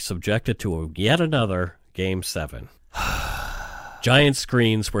fans would be subjected to yet another Game 7. Giant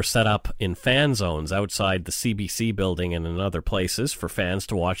screens were set up in fan zones outside the CBC building and in other places for fans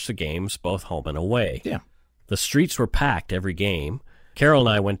to watch the games, both home and away. Yeah. The streets were packed every game. Carol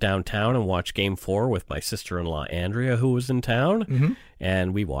and I went downtown and watched Game 4 with my sister-in-law Andrea, who was in town,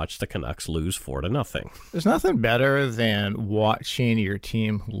 and we watched the Canucks lose 4-0. There's nothing better than watching your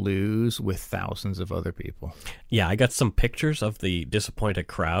team lose with thousands of other people. Yeah, I got some pictures of the disappointed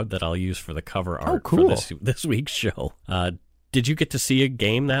crowd that I'll use for the cover art cool. for this week's show. Did you get to see a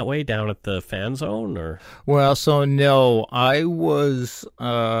game that way down at the fan zone, or? Well, so no, I was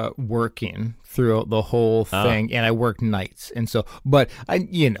working throughout the whole thing, and I worked nights, and so, but I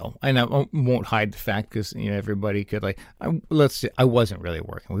won't hide the fact because everybody could I wasn't really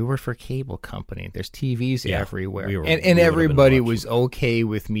working. We worked for a cable company. There's TVs everywhere, and everybody was okay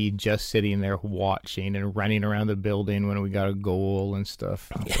with me just sitting there watching and running around the building when we got a goal and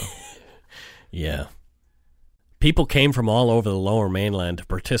stuff. So. Yeah. People came from all over the Lower Mainland to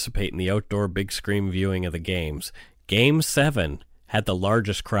participate in the outdoor big screen viewing of the games. Game 7 had the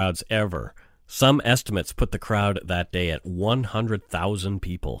largest crowds ever. Some estimates put the crowd that day at 100,000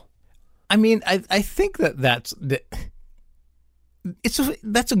 people. I mean, I think that's a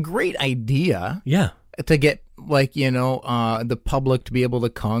great idea. Yeah. To get the public to be able to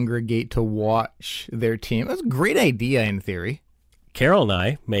congregate to watch their team. That's a great idea in theory. Carol and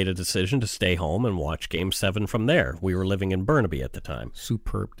I made a decision to stay home and watch Game 7 from there. We were living in Burnaby at the time.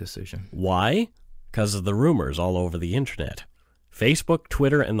 Superb decision. Why? Because of the rumors all over the internet. Facebook,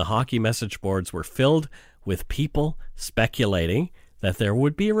 Twitter, and the hockey message boards were filled with people speculating that there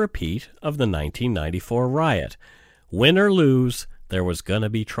would be a repeat of the 1994 riot. Win or lose, there was going to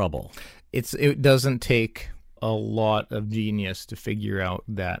be trouble. It doesn't take a lot of genius to figure out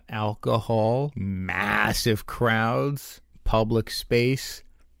that alcohol, massive crowds, public space,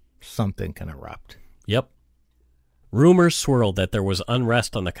 something can erupt. Yep. Rumors swirled that there was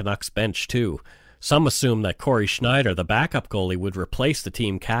unrest on the Canucks bench, too. Some assumed that Corey Schneider, the backup goalie, would replace the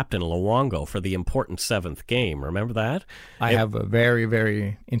team captain Luongo for the important 7th game. Remember that? I have a very,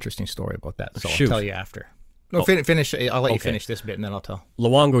 very interesting story about that, so Shoot. I'll tell you after. No, finish. I'll let you finish this bit, and then I'll tell.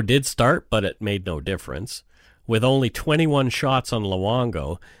 Luongo did start, but it made no difference. With only 21 shots on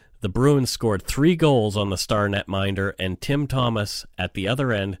Luongo, the Bruins scored 3 goals on the star netminder, and Tim Thomas, at the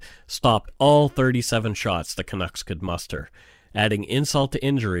other end, stopped all 37 shots the Canucks could muster. Adding insult to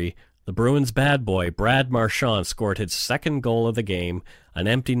injury, The Bruins' bad boy, Brad Marchand, scored his second goal of the game, an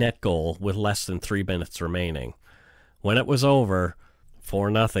empty net goal with less than 3 minutes remaining. When it was over,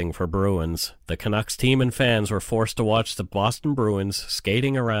 4-0 for Bruins, the Canucks team and fans were forced to watch the Boston Bruins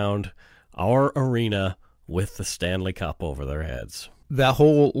skating around our arena with the Stanley Cup over their heads. That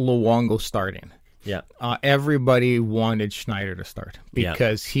whole Luongo starting. Yeah. Everybody wanted Schneider to start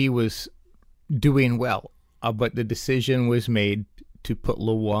because he was doing well. But the decision was made to put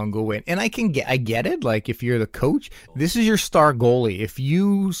Luongo in. And I get it. Like, if you're the coach, this is your star goalie. If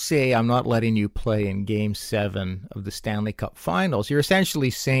you say, I'm not letting you play in Game 7 of the Stanley Cup Finals, you're essentially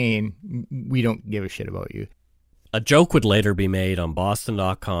saying, we don't give a shit about you. A joke would later be made on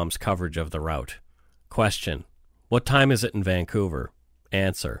Boston.com's coverage of the rout. Question: what time is it in Vancouver?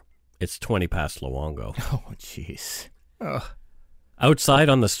 Answer: it's 20 past Luongo. Oh, jeez. Ugh. Outside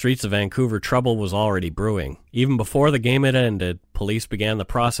on the streets of Vancouver, trouble was already brewing. Even before the game had ended, police began the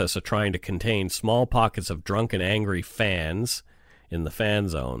process of trying to contain small pockets of drunk and angry fans in the fan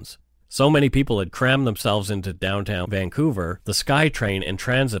zones. So many people had crammed themselves into downtown Vancouver, the SkyTrain and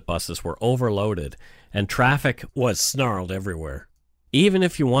transit buses were overloaded, and traffic was snarled everywhere. Even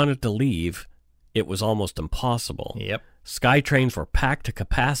if you wanted to leave, it was almost impossible. Yep. SkyTrains were packed to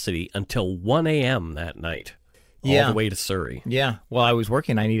capacity until 1 a.m. that night. All the way to Surrey. Yeah. While I was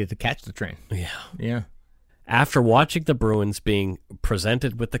working, I needed to catch the train. Yeah. After watching the Bruins being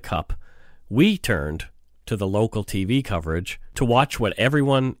presented with the cup, we turned to the local TV coverage to watch what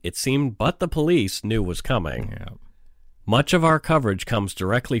everyone, it seemed, but the police knew was coming. Yeah. Much of our coverage comes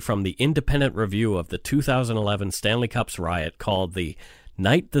directly from the independent review of the 2011 Stanley Cup's riot called The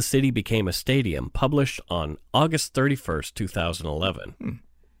Night the City Became a Stadium, published on August 31st, 2011.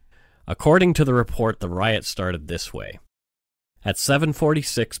 According to the report, the riot started this way. At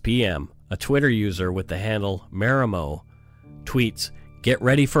 7:46 p.m., a Twitter user with the handle Marimo tweets, "Get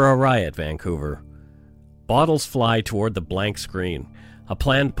ready for a riot, Vancouver." Bottles fly toward the blank screen. A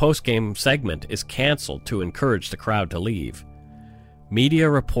planned post-game segment is cancelled to encourage the crowd to leave. Media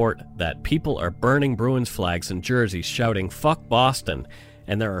report that people are burning Bruins flags and jerseys shouting, "Fuck Boston,"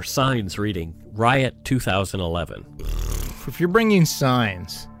 and there are signs reading, "Riot 2011." If you're bringing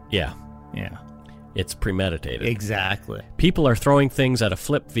signs... Yeah. It's premeditated. Exactly. People are throwing things at a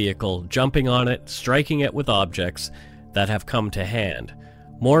flip vehicle, jumping on it, striking it with objects that have come to hand.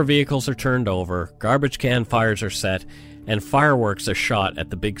 More vehicles are turned over, garbage can fires are set, and fireworks are shot at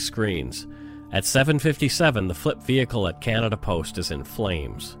the big screens. At 7:57, the flip vehicle at Canada Post is in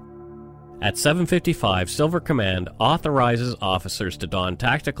flames. At 7:55, Silver Command authorizes officers to don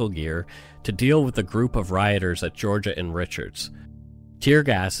tactical gear to deal with the group of rioters at Georgia and Richards. Tear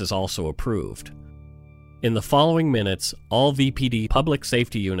gas is also approved. In the following minutes, all VPD public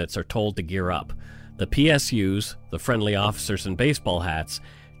safety units are told to gear up. The PSUs, the friendly officers in baseball hats,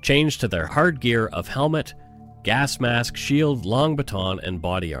 change to their hard gear of helmet, gas mask, shield, long baton, and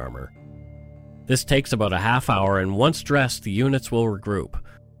body armor. This takes about a half hour, and once dressed, the units will regroup.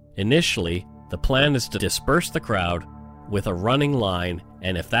 Initially, the plan is to disperse the crowd with a running line,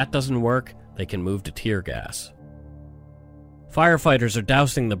 and if that doesn't work, they can move to tear gas. Firefighters are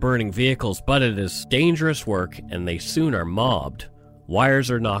dousing the burning vehicles, but it is dangerous work and they soon are mobbed.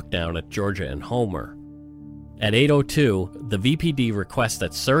 Wires are knocked down at Georgia and Homer. At 8:02, the VPD requests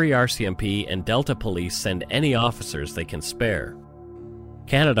that Surrey RCMP and Delta Police send any officers they can spare.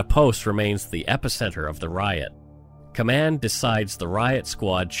 Canada Post remains the epicenter of the riot. Command decides the riot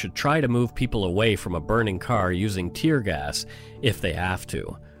squad should try to move people away from a burning car using tear gas if they have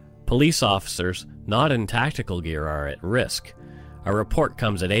to. Police officers, not in tactical gear, are at risk. A report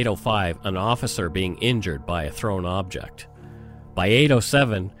comes at 8:05, an officer being injured by a thrown object. By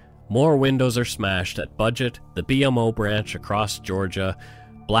 8:07, more windows are smashed at Budget, the BMO branch across Georgia,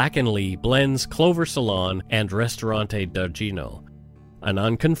 Black & Lee, Blends, Clover Salon, and Ristorante D'Argino. An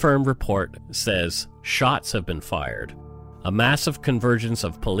unconfirmed report says shots have been fired. A massive convergence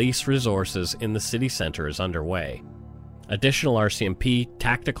of police resources in the city center is underway. Additional RCMP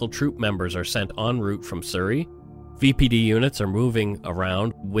tactical troop members are sent en route from Surrey. VPD units are moving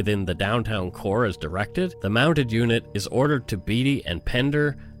around within the downtown core as directed. The mounted unit is ordered to Beatty and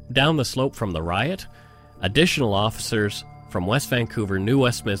Pender down the slope from the riot. Additional officers from West Vancouver, New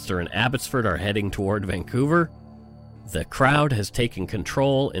Westminster, and Abbotsford are heading toward Vancouver. The crowd has taken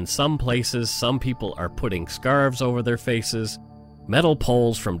control in some places. Some people are putting scarves over their faces. Metal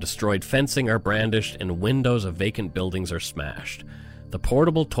poles from destroyed fencing are brandished and windows of vacant buildings are smashed. The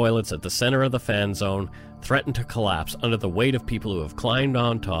portable toilets at the center of the fan zone threaten to collapse under the weight of people who have climbed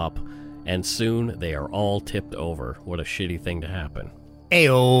on top, and soon they are all tipped over. What a shitty thing to happen.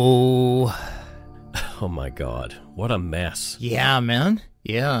 Ayo. Oh my god, what a mess. Yeah, man.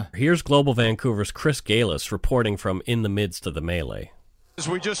 Yeah. Here's Global Vancouver's Chris Galis reporting from in the midst of the melee.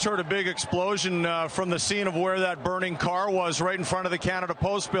 We just heard a big explosion from the scene of where that burning car was, right in front of the Canada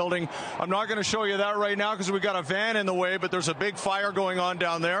Post building. I'm not going to show you that right now because we've got a van in the way, but there's a big fire going on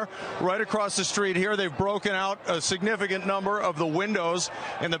down there. Right across the street here, they've broken out a significant number of the windows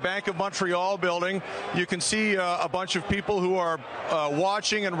in the Bank of Montreal building. You can see a bunch of people who are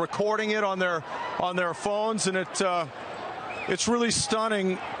watching and recording it on their phones, and it's really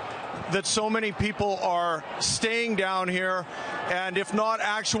stunning that so many people are staying down here and, if not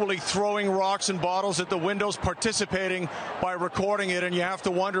actually throwing rocks and bottles at the windows, participating by recording it. And you have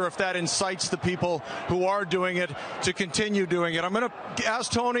to wonder if that incites the people who are doing it to continue doing it. I'm going to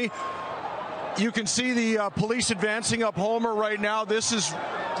ask Tony. You can see the police advancing up Homer right now. This is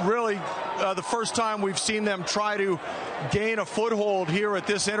really the first time we've seen them try to gain a foothold here at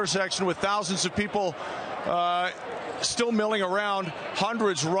this intersection, with thousands of people still milling around,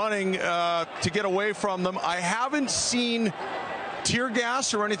 hundreds running to get away from them. I haven't seen tear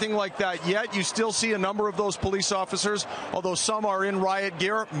gas or anything like that yet. You still see a number of those police officers, although some are in riot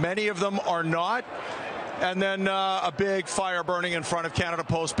gear. Many of them are not. And then a big fire burning in front of Canada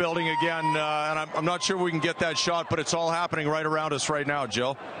Post building again. And I'm not sure we can get that shot, but it's all happening right around us right now,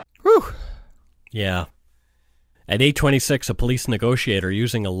 Jill. Whew. Yeah. At 8:26, a police negotiator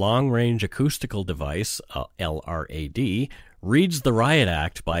using a long-range acoustical device, LRAD, reads the riot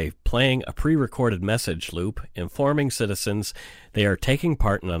act by playing a pre-recorded message loop informing citizens they are taking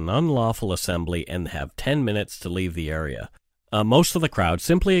part in an unlawful assembly and have 10 minutes to leave the area. Most of the crowd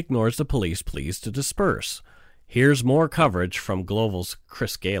simply ignores the police pleas to disperse. Here's more coverage from Global's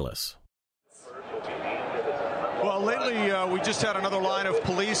Chris Galis. Well, lately we just had another line of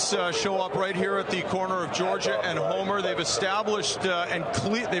police show up right here at the corner of Georgia and Homer. They've established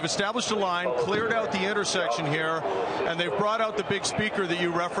they've established a line, cleared out the intersection here, and they've brought out the big speaker that you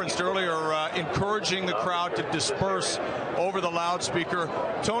referenced earlier, encouraging the crowd to disperse over the loudspeaker.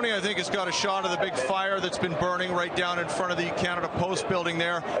 Tony, I think, has got a shot of the big fire that's been burning right down in front of the Canada Post building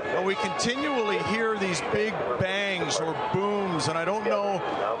there. And we continually hear these big bangs or booms, and I don't know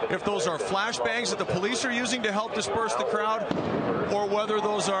if those are flashbangs that the police are using to help disperse the crowd, or whether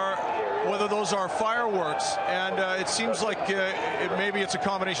those are fireworks. And it seems like maybe it's a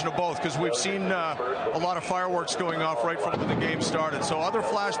combination of both, because we've seen a lot of fireworks going off right from when the game started. So other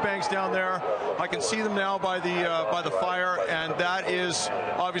flashbangs down there, I can see them now by the fire, and that is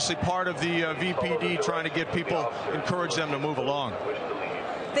obviously part of the VPD trying to get people, encourage them to move along.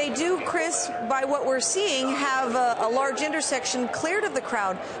 They do, Chris, by what we're seeing, have a large intersection cleared of the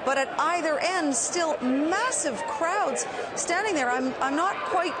crowd, but at either end, still massive crowds standing there. I'm not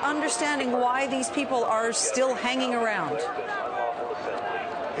quite understanding why these people are still hanging around.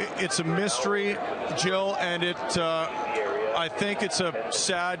 It's a mystery, Jill, and I think it's a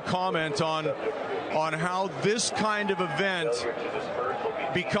sad comment on how this kind of event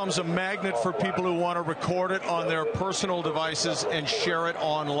becomes a magnet for people who want to record it on their personal devices and share it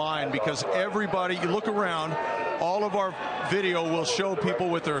online, because everybody, you look around, all of our video will show people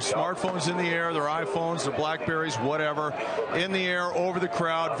with their smartphones in the air, their iPhones, their Blackberries, whatever, in the air over the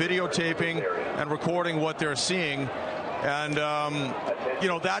crowd, videotaping and recording what they're seeing. And,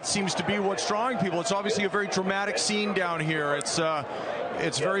 that seems to be what's drawing people. It's obviously a very dramatic scene down here.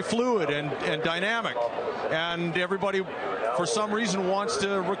 It's very fluid and dynamic. And everybody, for some reason, wants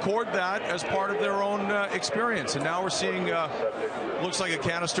to record that as part of their own experience. And now we're seeing, looks like a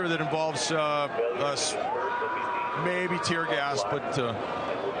canister that involves maybe tear gas,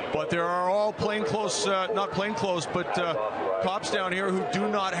 but there are all plainclothes, not plainclothes, but cops down here who do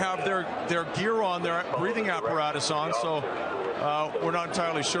not have their gear on, their breathing apparatus on, so we're not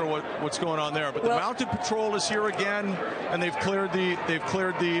entirely sure what's going on there. But the mounted patrol is here again, and they've cleared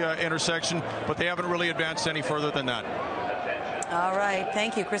the intersection, but they haven't really advanced any further than that. All right.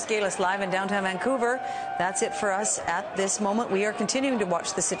 Thank you, Chris Galis, live in downtown Vancouver. That's it for us at this moment. We are continuing to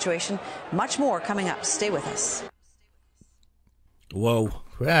watch the situation. Much more coming up. Stay with us. Whoa.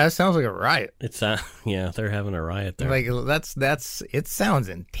 Yeah, that sounds like a riot. It's yeah, they're having a riot there. Like that's it sounds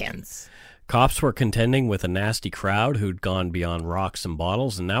intense. Cops were contending with a nasty crowd who'd gone beyond rocks and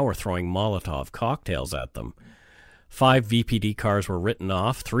bottles, and now were throwing Molotov cocktails at them. 5 VPD cars were written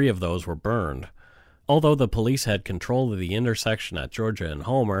off, 3 of those were burned. Although the police had control of the intersection at Georgia and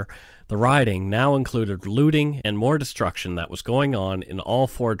Homer, the rioting now included looting and more destruction that was going on in all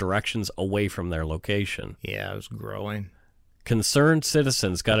 4 directions away from their location. Yeah, it was growing. Concerned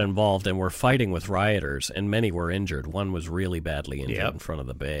citizens got involved and were fighting with rioters, and many were injured. One was really badly injured in front of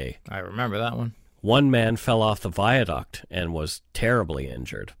the bay. I remember that one. One man fell off the viaduct and was terribly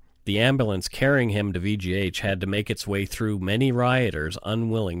injured. The ambulance carrying him to VGH had to make its way through many rioters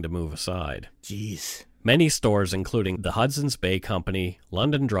unwilling to move aside. Jeez. Many stores, including the Hudson's Bay Company,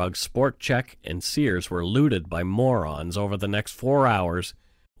 London Drugs, Sport Check, and Sears, were looted by morons over the next 4 hours,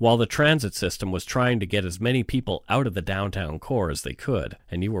 while the transit system was trying to get as many people out of the downtown core as they could,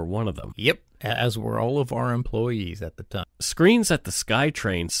 and you were one of them. Yep, as were all of our employees at the time. Screens at the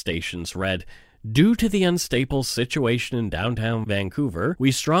SkyTrain stations read, "Due to the unstable situation in downtown Vancouver,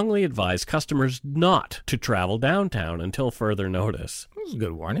 we strongly advise customers not to travel downtown until further notice." That was a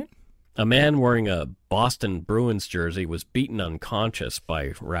good warning. A man wearing a Boston Bruins jersey was beaten unconscious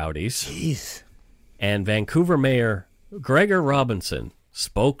by rowdies. Jeez. And Vancouver Mayor Gregor Robinson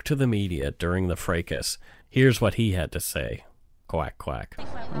spoke to the media during the fracas. Here's what he had to say. Quack, quack.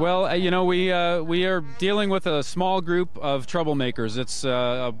 Well, we are dealing with a small group of troublemakers. It's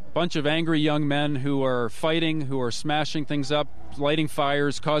a bunch of angry young men who are fighting, who are smashing things up, lighting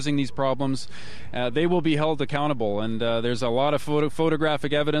fires, causing these problems. They will be held accountable, and there's a lot of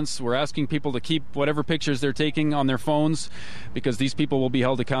photographic evidence. We're asking people to keep whatever pictures they're taking on their phones, because these people will be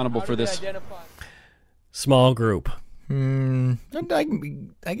held accountable for this. Small group.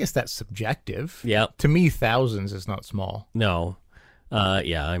 I guess that's subjective. Yeah. To me, thousands is not small. No.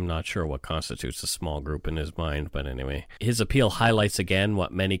 I'm not sure what constitutes a small group in his mind, but anyway. His appeal highlights again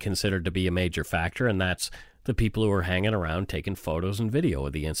what many considered to be a major factor, and that's the people who were hanging around taking photos and video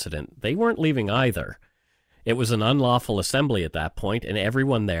of the incident. They weren't leaving either. It was an unlawful assembly at that point, and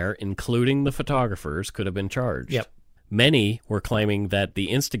everyone there, including the photographers, could have been charged. Yep. Many were claiming that the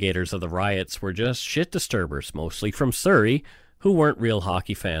instigators of the riots were just shit disturbers, mostly from Surrey, who weren't real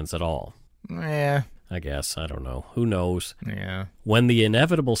hockey fans at all. Yeah. I guess. I don't know. Who knows? Yeah. When the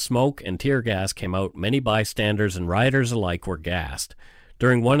inevitable smoke and tear gas came out, many bystanders and rioters alike were gassed.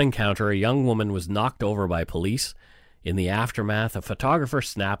 During one encounter, a young woman was knocked over by police. In the aftermath, a photographer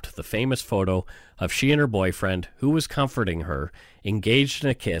snapped the famous photo of she and her boyfriend, who was comforting her, engaged in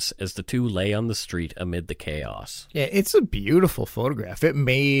a kiss as the two lay on the street amid the chaos. Yeah, it's a beautiful photograph. It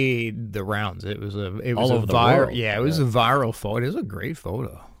made the rounds. It was all over the world. Yeah, it was a viral photo. It is a great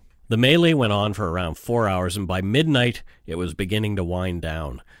photo. The melee went on for around 4 hours, and by midnight, it was beginning to wind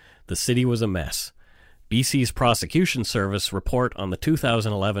down. The city was a mess. BC's Prosecution Service report on the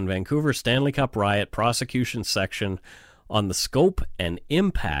 2011 Vancouver Stanley Cup riot prosecution section on the scope and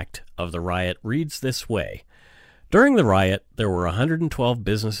impact of the riot reads this way. During the riot, there were 112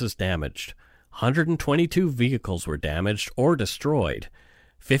 businesses damaged. 122 vehicles were damaged or destroyed.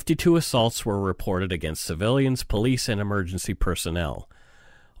 52 assaults were reported against civilians, police, and emergency personnel.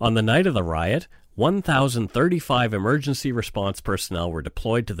 On the night of the riot, 1,035 emergency response personnel were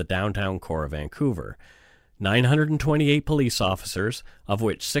deployed to the downtown core of Vancouver. 928 police officers, of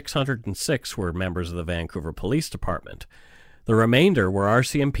which 606 were members of the Vancouver Police Department. The remainder were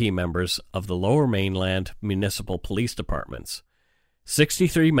RCMP members of the Lower Mainland Municipal Police Departments.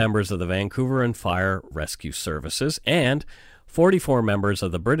 63 members of the Vancouver and Fire Rescue Services, and 44 members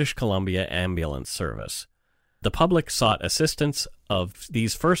of the British Columbia Ambulance Service. The public sought assistance of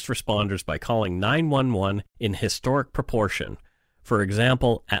these first responders by calling 911 in historic proportion. For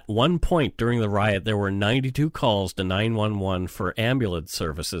example, at one point during the riot, there were 92 calls to 911 for ambulance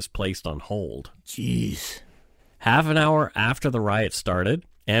services placed on hold. Jeez. Half an hour after the riot started,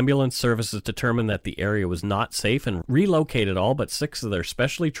 ambulance services determined that the area was not safe and relocated all but 6 of their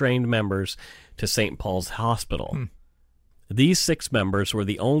specially trained members to St. Paul's Hospital. These 6 members were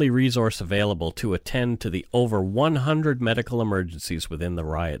the only resource available to attend to the over 100 medical emergencies within the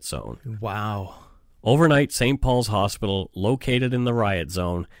riot zone. Wow. Overnight, St. Paul's Hospital, located in the riot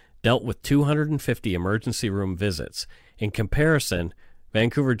zone, dealt with 250 emergency room visits. In comparison,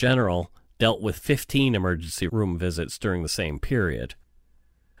 Vancouver General dealt with 15 emergency room visits during the same period.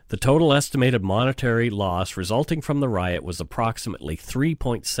 The total estimated monetary loss resulting from the riot was approximately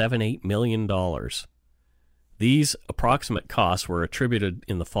 $3.78 million. These approximate costs were attributed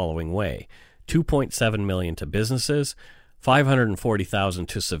in the following way: $2.7 million to businesses, $540,000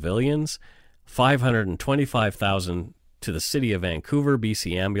 to civilians, $525,000 to the City of Vancouver,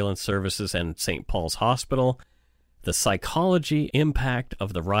 BC Ambulance Services, and St. Paul's Hospital. The psychology impact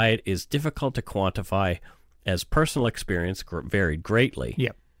of the riot is difficult to quantify, as personal experience varied greatly.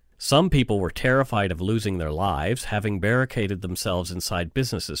 Yep. Some people were terrified of losing their lives, having barricaded themselves inside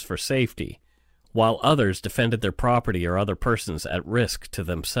businesses for safety, while others defended their property or other persons at risk to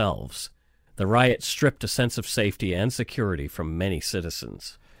themselves. The riot stripped a sense of safety and security from many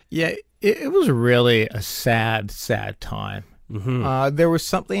citizens. Yeah, it was really a sad, sad time. Mm-hmm. There was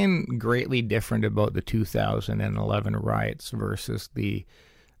something greatly different about the 2011 riots versus the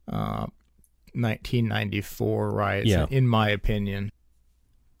 1994 riots, in my opinion.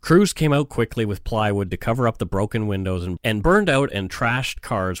 Crews came out quickly with plywood to cover up the broken windows, and burned out and trashed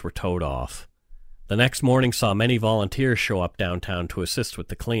cars were towed off. The next morning saw many volunteers show up downtown to assist with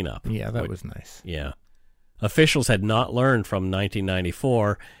the cleanup. Yeah, that was nice. Yeah. Officials had not learned from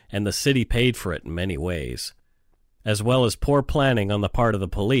 1994, and the city paid for it in many ways. As well as poor planning on the part of the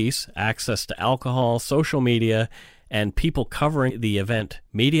police, access to alcohol, social media, and people covering the event,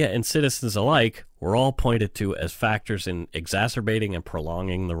 media and citizens alike, were all pointed to as factors in exacerbating and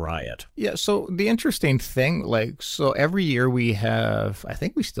prolonging the riot. Yeah, so the interesting thing, so every year we have, I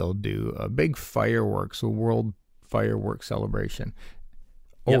think we still do, a big fireworks, a world fireworks celebration.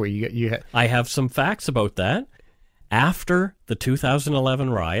 Oh, yep. I have some facts about that. After the 2011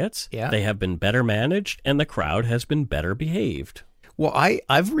 riots, they have been better managed, and the crowd has been better behaved. Well, I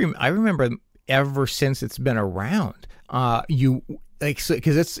remember ever since it's been around,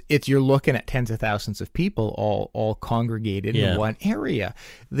 because it's you're looking at tens of thousands of people all congregated in one area.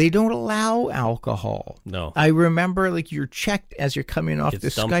 They don't allow alcohol. No, I remember you're checked as you're coming off the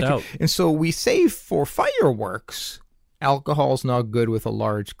sky, and so we say for fireworks, alcohol's not good with a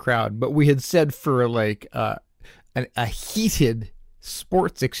large crowd. But we had said for a heated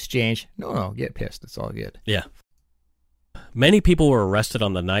sports exchange, no, get pissed. It's all good. Yeah. Many people were arrested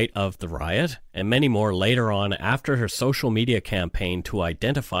on the night of the riot, and many more later on after her social media campaign to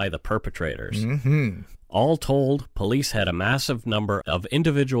identify the perpetrators. Mm-hmm. All told, police had a massive number of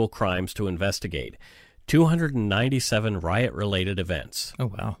individual crimes to investigate. 297 riot-related events. Oh,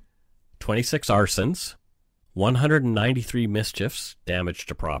 wow. 26 arsons, 193 mischiefs, damage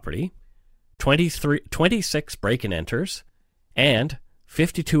to property, 26 break-and-enters, and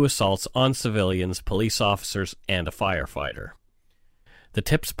 52 assaults on civilians, police officers, and a firefighter. The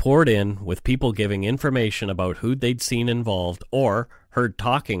tips poured in, with people giving information about who they'd seen involved or heard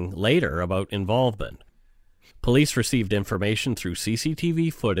talking later about involvement. Police received information through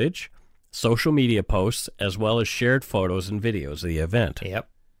CCTV footage, social media posts, as well as shared photos and videos of the event. Yep.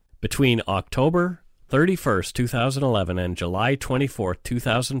 Between October 31st, 2011 and July 24th,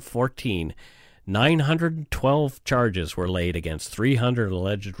 2014, 912 charges were laid against 300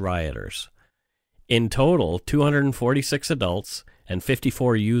 alleged rioters. In total, 246 adults and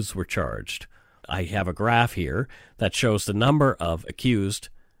 54 youths were charged. I have a graph here that shows the number of accused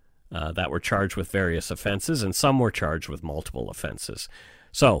that were charged with various offenses, and some were charged with multiple offenses.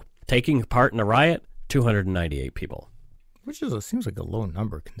 So, taking part in a riot, 298 people. Which seems like a low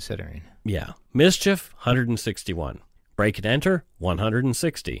number considering. Yeah. Mischief, 161. Break and enter,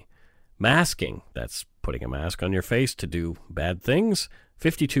 160. Masking, that's putting a mask on your face to do bad things,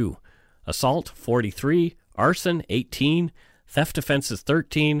 52. Assault, 43. Arson, 18. Theft offenses,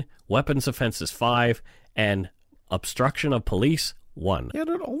 13. Weapons offenses, 5. And obstruction of police, 1. Yeah,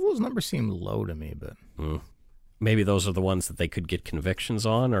 all those numbers seem low to me, but... Maybe those are the ones that they could get convictions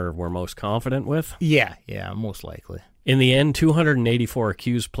on or were most confident with? Yeah, most likely. In the end, 284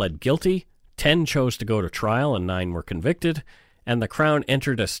 accused pled guilty, 10 chose to go to trial, and 9 were convicted, and the Crown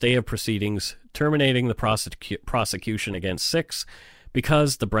entered a stay of proceedings, terminating the prosecution against 6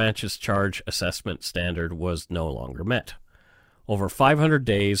 because the branch's charge assessment standard was no longer met. Over 500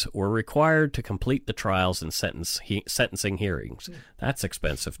 days were required to complete the trials and sentencing hearings. That's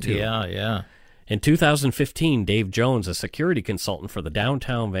expensive, too. Yeah. In 2015, Dave Jones, a security consultant for the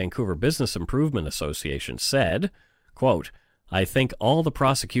Downtown Vancouver Business Improvement Association, said, quote, "I think all the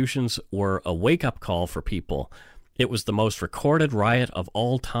prosecutions were a wake-up call for people. It was the most recorded riot of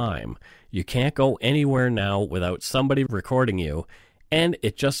all time. You can't go anywhere now without somebody recording you, and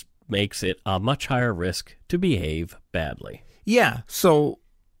it just makes it a much higher risk to behave badly." Yeah, so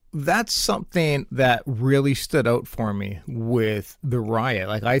that's something that really stood out for me with the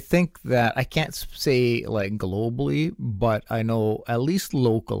riot. I think that, I can't say globally, but I know at least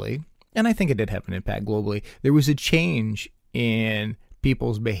locally, and I think it did have an impact globally, there was a change in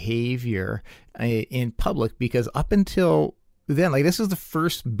people's behavior in public, because up until then, this is the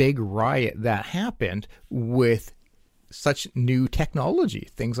first big riot that happened with such new technology,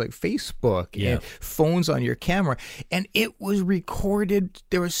 things like Facebook and phones on your camera, and it was recorded.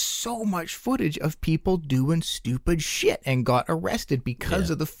 There was so much footage of people doing stupid shit and got arrested because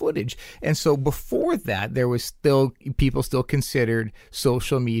of the footage. And so before that, there was still, people still considered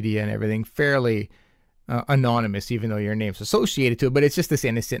social media and everything fairly anonymous, even though your name's associated to it, but it's just this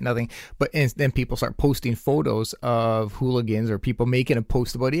innocent nothing. But then people start posting photos of hooligans, or people making a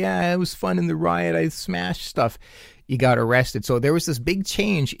post about, it was fun in the riot, I smashed stuff. You got arrested. So there was this big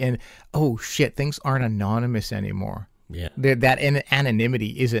change in, oh shit, things aren't anonymous anymore. Yeah. That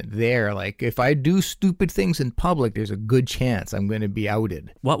anonymity isn't there. Like, if I do stupid things in public, there's a good chance I'm going to be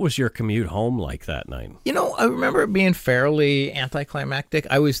outed. What was your commute home like that night? You know, I remember it being fairly anticlimactic.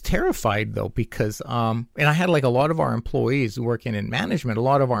 I was terrified, though, because, and I had like a lot of our employees working in management, a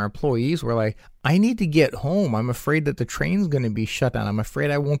lot of our employees were like, I need to get home. I'm afraid that the train's going to be shut down. I'm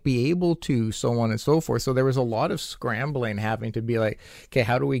afraid I won't be able to, so on and so forth. So there was a lot of scrambling, having to be like, okay,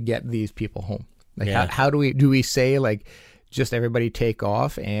 how do we get these people home? Like, how do we say, like, just everybody take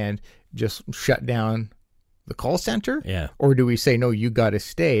off and just shut down the call center? Yeah. Or do we say, no, you got to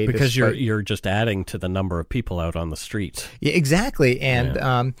stay? Because you're just adding to the number of people out on the streets. Yeah, exactly.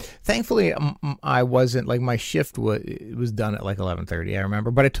 And thankfully, I wasn't, like, my shift was done at like 11:30, I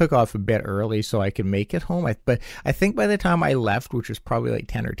remember. But I took off a bit early so I could make it home. But I think by the time I left, which was probably like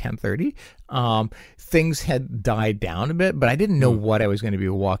 10 or 10:30, things had died down a bit. But I didn't know what I was going to be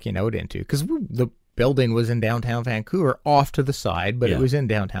walking out into, because the building was in downtown Vancouver, off to the side, but it was in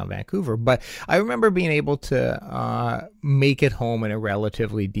downtown Vancouver. But I remember being able to make it home in a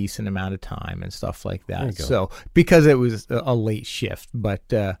relatively decent amount of time and stuff like that. So, because it was a late shift, but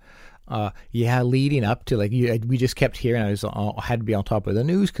leading up to, like, we just kept hearing, I had to be on top of the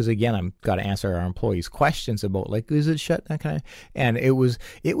news, because again, I'm got to answer our employees' questions about, like, is it shut down, kind of, and it was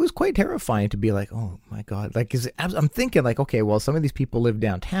quite terrifying to be like, oh my God, like, I'm thinking, like, okay, well, some of these people live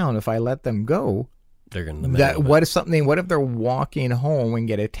downtown. If I let them go, they're going to what if they're walking home and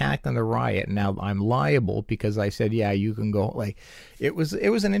get attacked in the riot? Now I'm liable because I said, yeah, you can go. Like, it was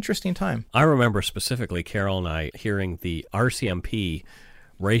an interesting time. I remember specifically Carol and I hearing the RCMP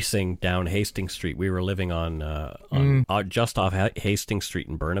racing down Hastings Street. We were living on just off Hastings Street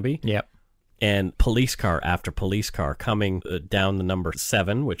in Burnaby. Yep. And police car after police car coming down the number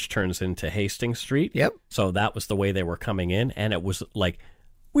 7, which turns into Hastings Street. Yep. So that was the way they were coming in, and it was like,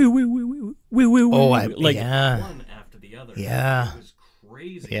 one after the other. Yeah. It was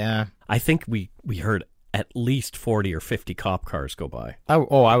crazy. Yeah. I think we heard at least 40 or 50 cop cars go by. I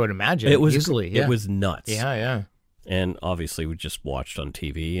would imagine. It was easily. Yeah. It was nuts. Yeah. And obviously we just watched on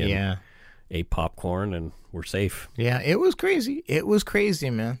TV and ate popcorn and we're safe. Yeah, it was crazy. It was crazy,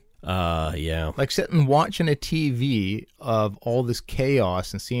 man. Yeah. Like sitting watching a TV of all this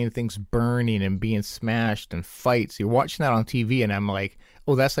chaos and seeing things burning and being smashed and fights. You're watching that on TV and I'm like,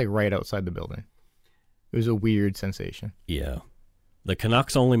 oh, that's like right outside the building. It was a weird sensation. Yeah. The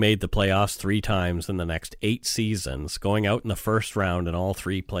Canucks only made the playoffs 3 times in the next 8 seasons, going out in the first round in all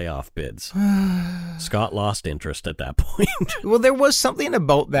 3 playoff bids. Scott lost interest at that point. Well, there was something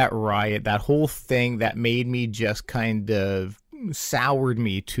about that riot, that whole thing, that made me just kind of soured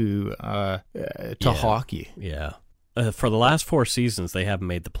me to hockey. Yeah. For the last 4 seasons, they haven't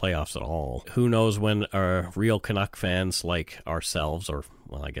made the playoffs at all. Who knows when real Canuck fans like ourselves, or,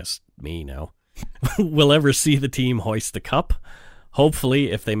 well, I guess me now, will ever see the team hoist the cup.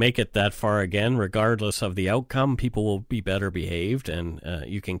 Hopefully, if they make it that far again, regardless of the outcome, people will be better behaved, and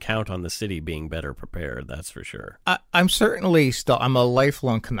you can count on the city being better prepared, that's for sure. I'm certainly I'm a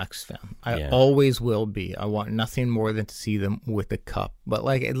lifelong Canucks fan. I always will be. I want nothing more than to see them with the cup. But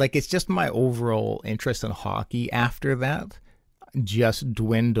like it's just my overall interest in hockey after that just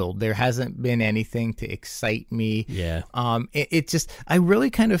dwindled. There hasn't been anything to excite me. Yeah. It just, I really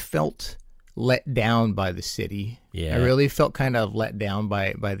kind of felt let down by the city. Yeah. I really felt kind of let down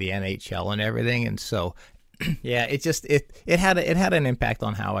by the NHL and everything, and so yeah, it had an impact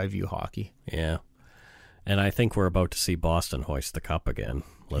on how I view hockey. Yeah. And I think we're about to see Boston hoist the cup again.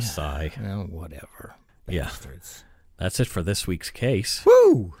 Let's sigh. Whatever. Yeah. Bastards. That's it for this week's case.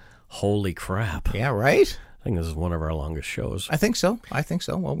 Woo! Holy crap. Yeah, right? I think this is one of our longest shows. I think so.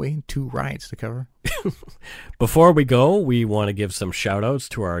 Well, we had 2 riots to cover. Before we go, we want to give some shout-outs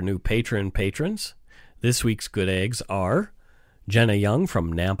to our new patrons. This week's good eggs are Jenna Young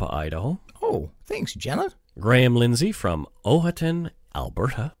from Nampa, Idaho. Oh, thanks, Jenna. Graham Lindsay from Ohaton,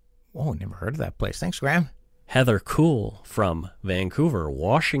 Alberta. Oh, never heard of that place. Thanks, Graham. Heather Cool from Vancouver,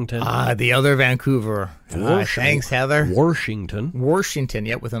 Washington. The other Vancouver. Thanks, Heather. Washington,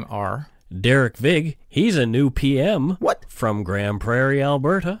 yep, with an R. Derek Vig, he's a new PM. What? From Grand Prairie,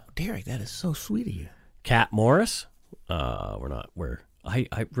 Alberta. Derek, that is so sweet of you. Cat Morris. I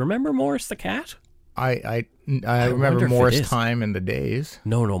remember Morris the cat. I remember Morris time in the days.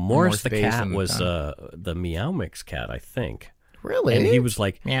 No, Morris the cat was the Meow Mix cat, I think. Really? And he was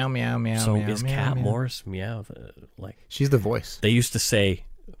like, meow, meow, meow. So meow, is meow, Cat meow. Morris meow? She's the voice. They used to say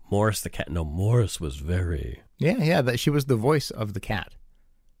Morris the cat. No, Morris was very. Yeah. That she was the voice of the cat.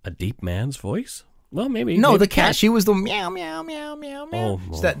 A deep man's voice? Well, maybe. No, maybe the cat. She was the meow, meow, meow, meow, meow.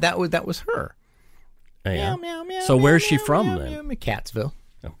 Oh, so that was her. Yeah. Meow, meow, meow. So meow, where's she meow, from meow, then? Meow, Cattsville.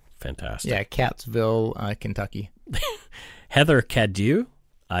 Oh, fantastic. Yeah, Cattsville, Kentucky. Heather Cadieux.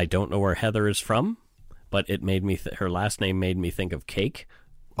 I don't know where Heather is from, but it made me her last name made me think of cake,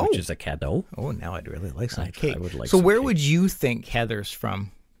 which is a cadeau. Oh, now I'd really like some cake. I would like so some where cake. would you think Heather's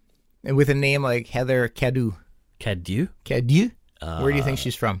from? And with a name like Heather Cadieux. Cadieux? Cadieux? Where do you think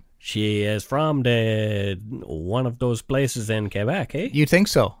she's from? She is from one of those places in Quebec, eh? You'd think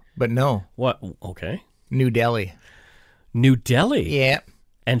so, but no. What? Okay. New Delhi. New Delhi? Yeah.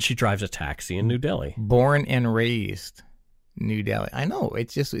 And she drives a taxi in New Delhi. Born and raised New Delhi. I know,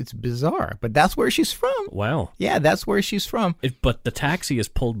 it's bizarre, but that's where she's from. Wow. Yeah, that's where she's from. But the taxi is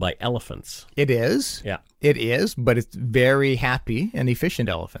pulled by elephants. It is. Yeah. It is, but it's very happy and efficient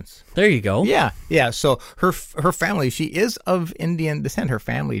elephants. There you go. Yeah, yeah. So her family, she is of Indian descent. Her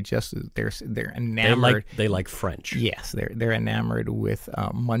family just they're enamored. They like French. Yes, they're enamored with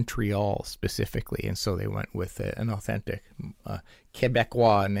Montreal specifically, and so they went with an authentic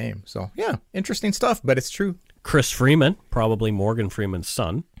Quebecois name. So yeah, interesting stuff, but it's true. Chris Freeman, probably Morgan Freeman's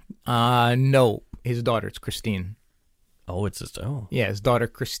son. No, his daughter. It's Christine. Oh, it's his. Oh, yeah, his daughter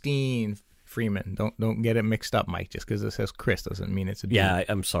Christine Freeman. Don't get it mixed up, Mike. Just because it says Chris doesn't mean it's a dude. Yeah,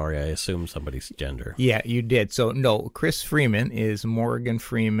 I'm sorry. I assumed somebody's gender. Yeah, you did. So no, Chris Freeman is Morgan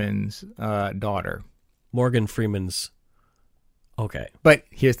Freeman's daughter. Morgan Freeman's. Okay. But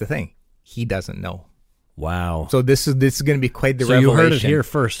here's the thing: he doesn't know. Wow. So this is going to be quite the so revelation. You heard it here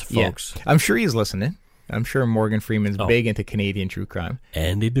first, folks. Yeah. I'm sure he's listening. I'm sure Morgan Freeman's big into Canadian true crime.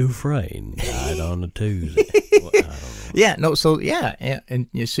 Andy Dufresne died on a Tuesday. Well, I don't know. Yeah, no, so yeah, and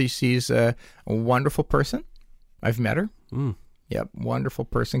you see she's a wonderful person. I've met her. Mm. Yep, wonderful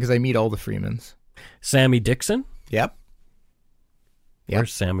person because I meet all the Freemans. Sammy Dixon? Yep.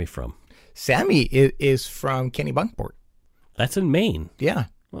 Where's Sammy from? Sammy is from Kennebunkport. That's in Maine. Yeah.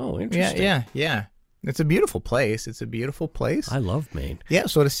 Oh, interesting. Yeah. It's a beautiful place. I love Maine. Yeah,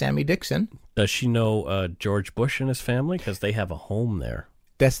 so does Sammy Dixon. Does she know George Bush and his family? Because they have a home there.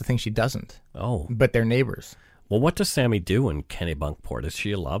 That's the thing, she doesn't. Oh. But they're neighbors. Well, what does Sammy do in Kennebunkport? Is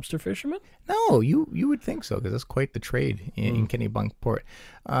she a lobster fisherman? No, you would think so, because that's quite the trade in Kennebunkport.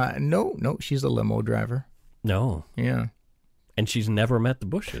 No, she's a limo driver. No. Yeah. And she's never met the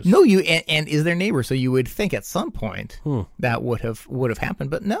Bushes. No, and is their neighbor, so you would think at some point that would have happened,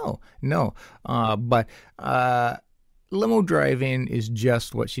 but no. But limo driving is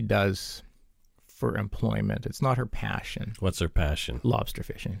just what she does for employment. It's not her passion. What's her passion? Lobster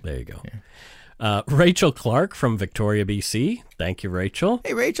fishing. There you go. Yeah. Rachel Clark from Victoria, BC. Thank you, Rachel.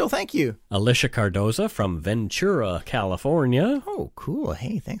 Hey, Rachel, thank you. Alicia Cardoza from Ventura, California. Oh, cool.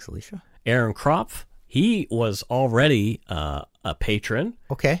 Hey, thanks, Alicia. Aaron Kropf. He was already a patron.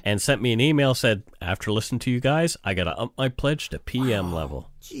 Okay. And sent me an email, said, after listening to you guys, I got to up my pledge to PM level.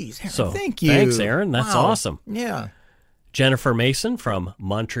 Jeez, Aaron, so, thank you. Thanks, Aaron. That's awesome. Yeah. Jennifer Mason from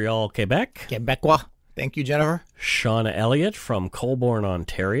Montreal, Quebec. Quebecois. Thank you, Jennifer. Shauna Elliott from Colborne,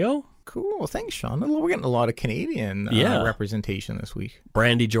 Ontario. Cool. Thanks, Shauna. We're getting a lot of Canadian representation this week.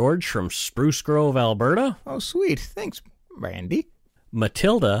 Brandy George from Spruce Grove, Alberta. Oh, sweet. Thanks, Brandy.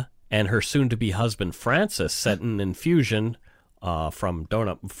 Matilda and her soon-to-be husband Francis sent an infusion from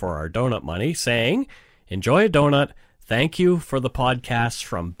Donut for our donut money, saying, "Enjoy a donut. Thank you for the podcast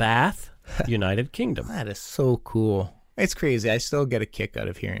from Bath, United Kingdom." That is so cool. It's crazy. I still get a kick out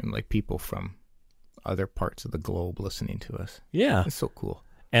of hearing like people from other parts of the globe listening to us. Yeah, it's so cool.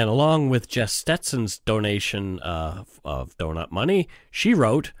 And along with Jess Stetson's donation of donut money, she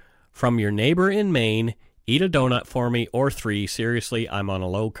wrote, "From your neighbor in Maine. Eat a donut for me or 3. Seriously, I'm on a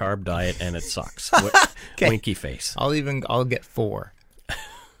low-carb diet and it sucks." Okay. Winky face. I'll get 4.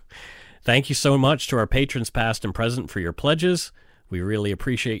 Thank you so much to our patrons past and present for your pledges. We really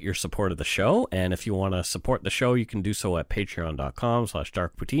appreciate your support of the show. And if you want to support the show, you can do so at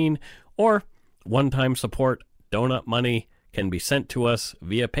patreon.com/darkpoutine, or one-time support donut money can be sent to us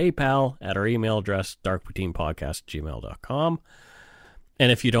via PayPal at our email address, darkpoutinepodcast@gmail.com.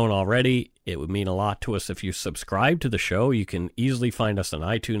 And if you don't already, it would mean a lot to us if you subscribe to the show. You can easily find us on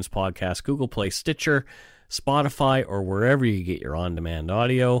iTunes Podcast, Google Play, Stitcher, Spotify, or wherever you get your on-demand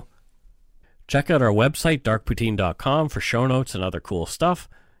audio. Check out our website, darkpoutine.com, for show notes and other cool stuff.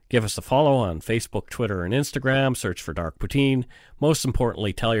 Give us a follow on Facebook, Twitter, and Instagram. Search for Dark Poutine. Most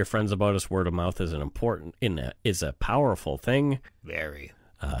importantly, tell your friends about us. Word of mouth is is a powerful thing. Very.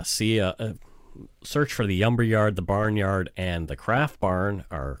 Search for the Yumber Yard, the Barnyard, and the Craft Barn,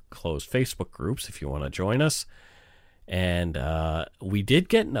 our closed Facebook groups, if you want to join us. And we did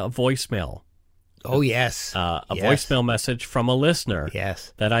get a voicemail. Oh, yes. Voicemail message from a listener.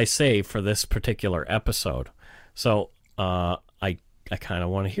 Yes. That I saved for this particular episode. So I kind of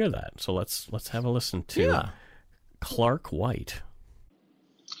want to hear that. So let's have a listen to Clark White.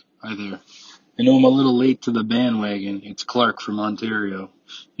 Hi there. I know I'm a little late to the bandwagon. It's Clark from Ontario.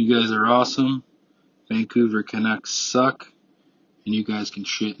 You guys are awesome. Vancouver Canucks suck. And you guys can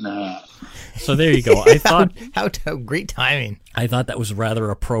shit in a hat. So there you go. I thought how great timing. I thought that was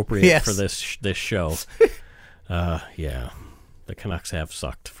rather appropriate Yes. for this show. Yeah, the Canucks have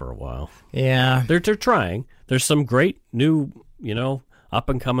sucked for a while. Yeah, they're trying. There's some great new, up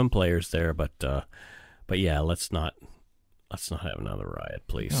and coming players there, but yeah, let's not have another riot,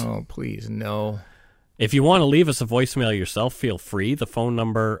 please. Oh, please, no. If you want to leave us a voicemail yourself, feel free. The phone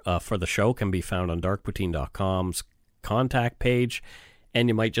number for the show can be found on darkpoutine.com's contact page, and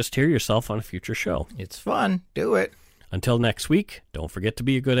you might just hear yourself on a future show. It's fun. Do it. Until next week, don't forget to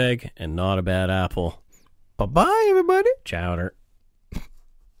be a good egg and not a bad apple. Bye-bye, everybody. Chowder.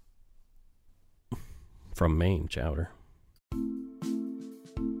 From Maine, Chowder.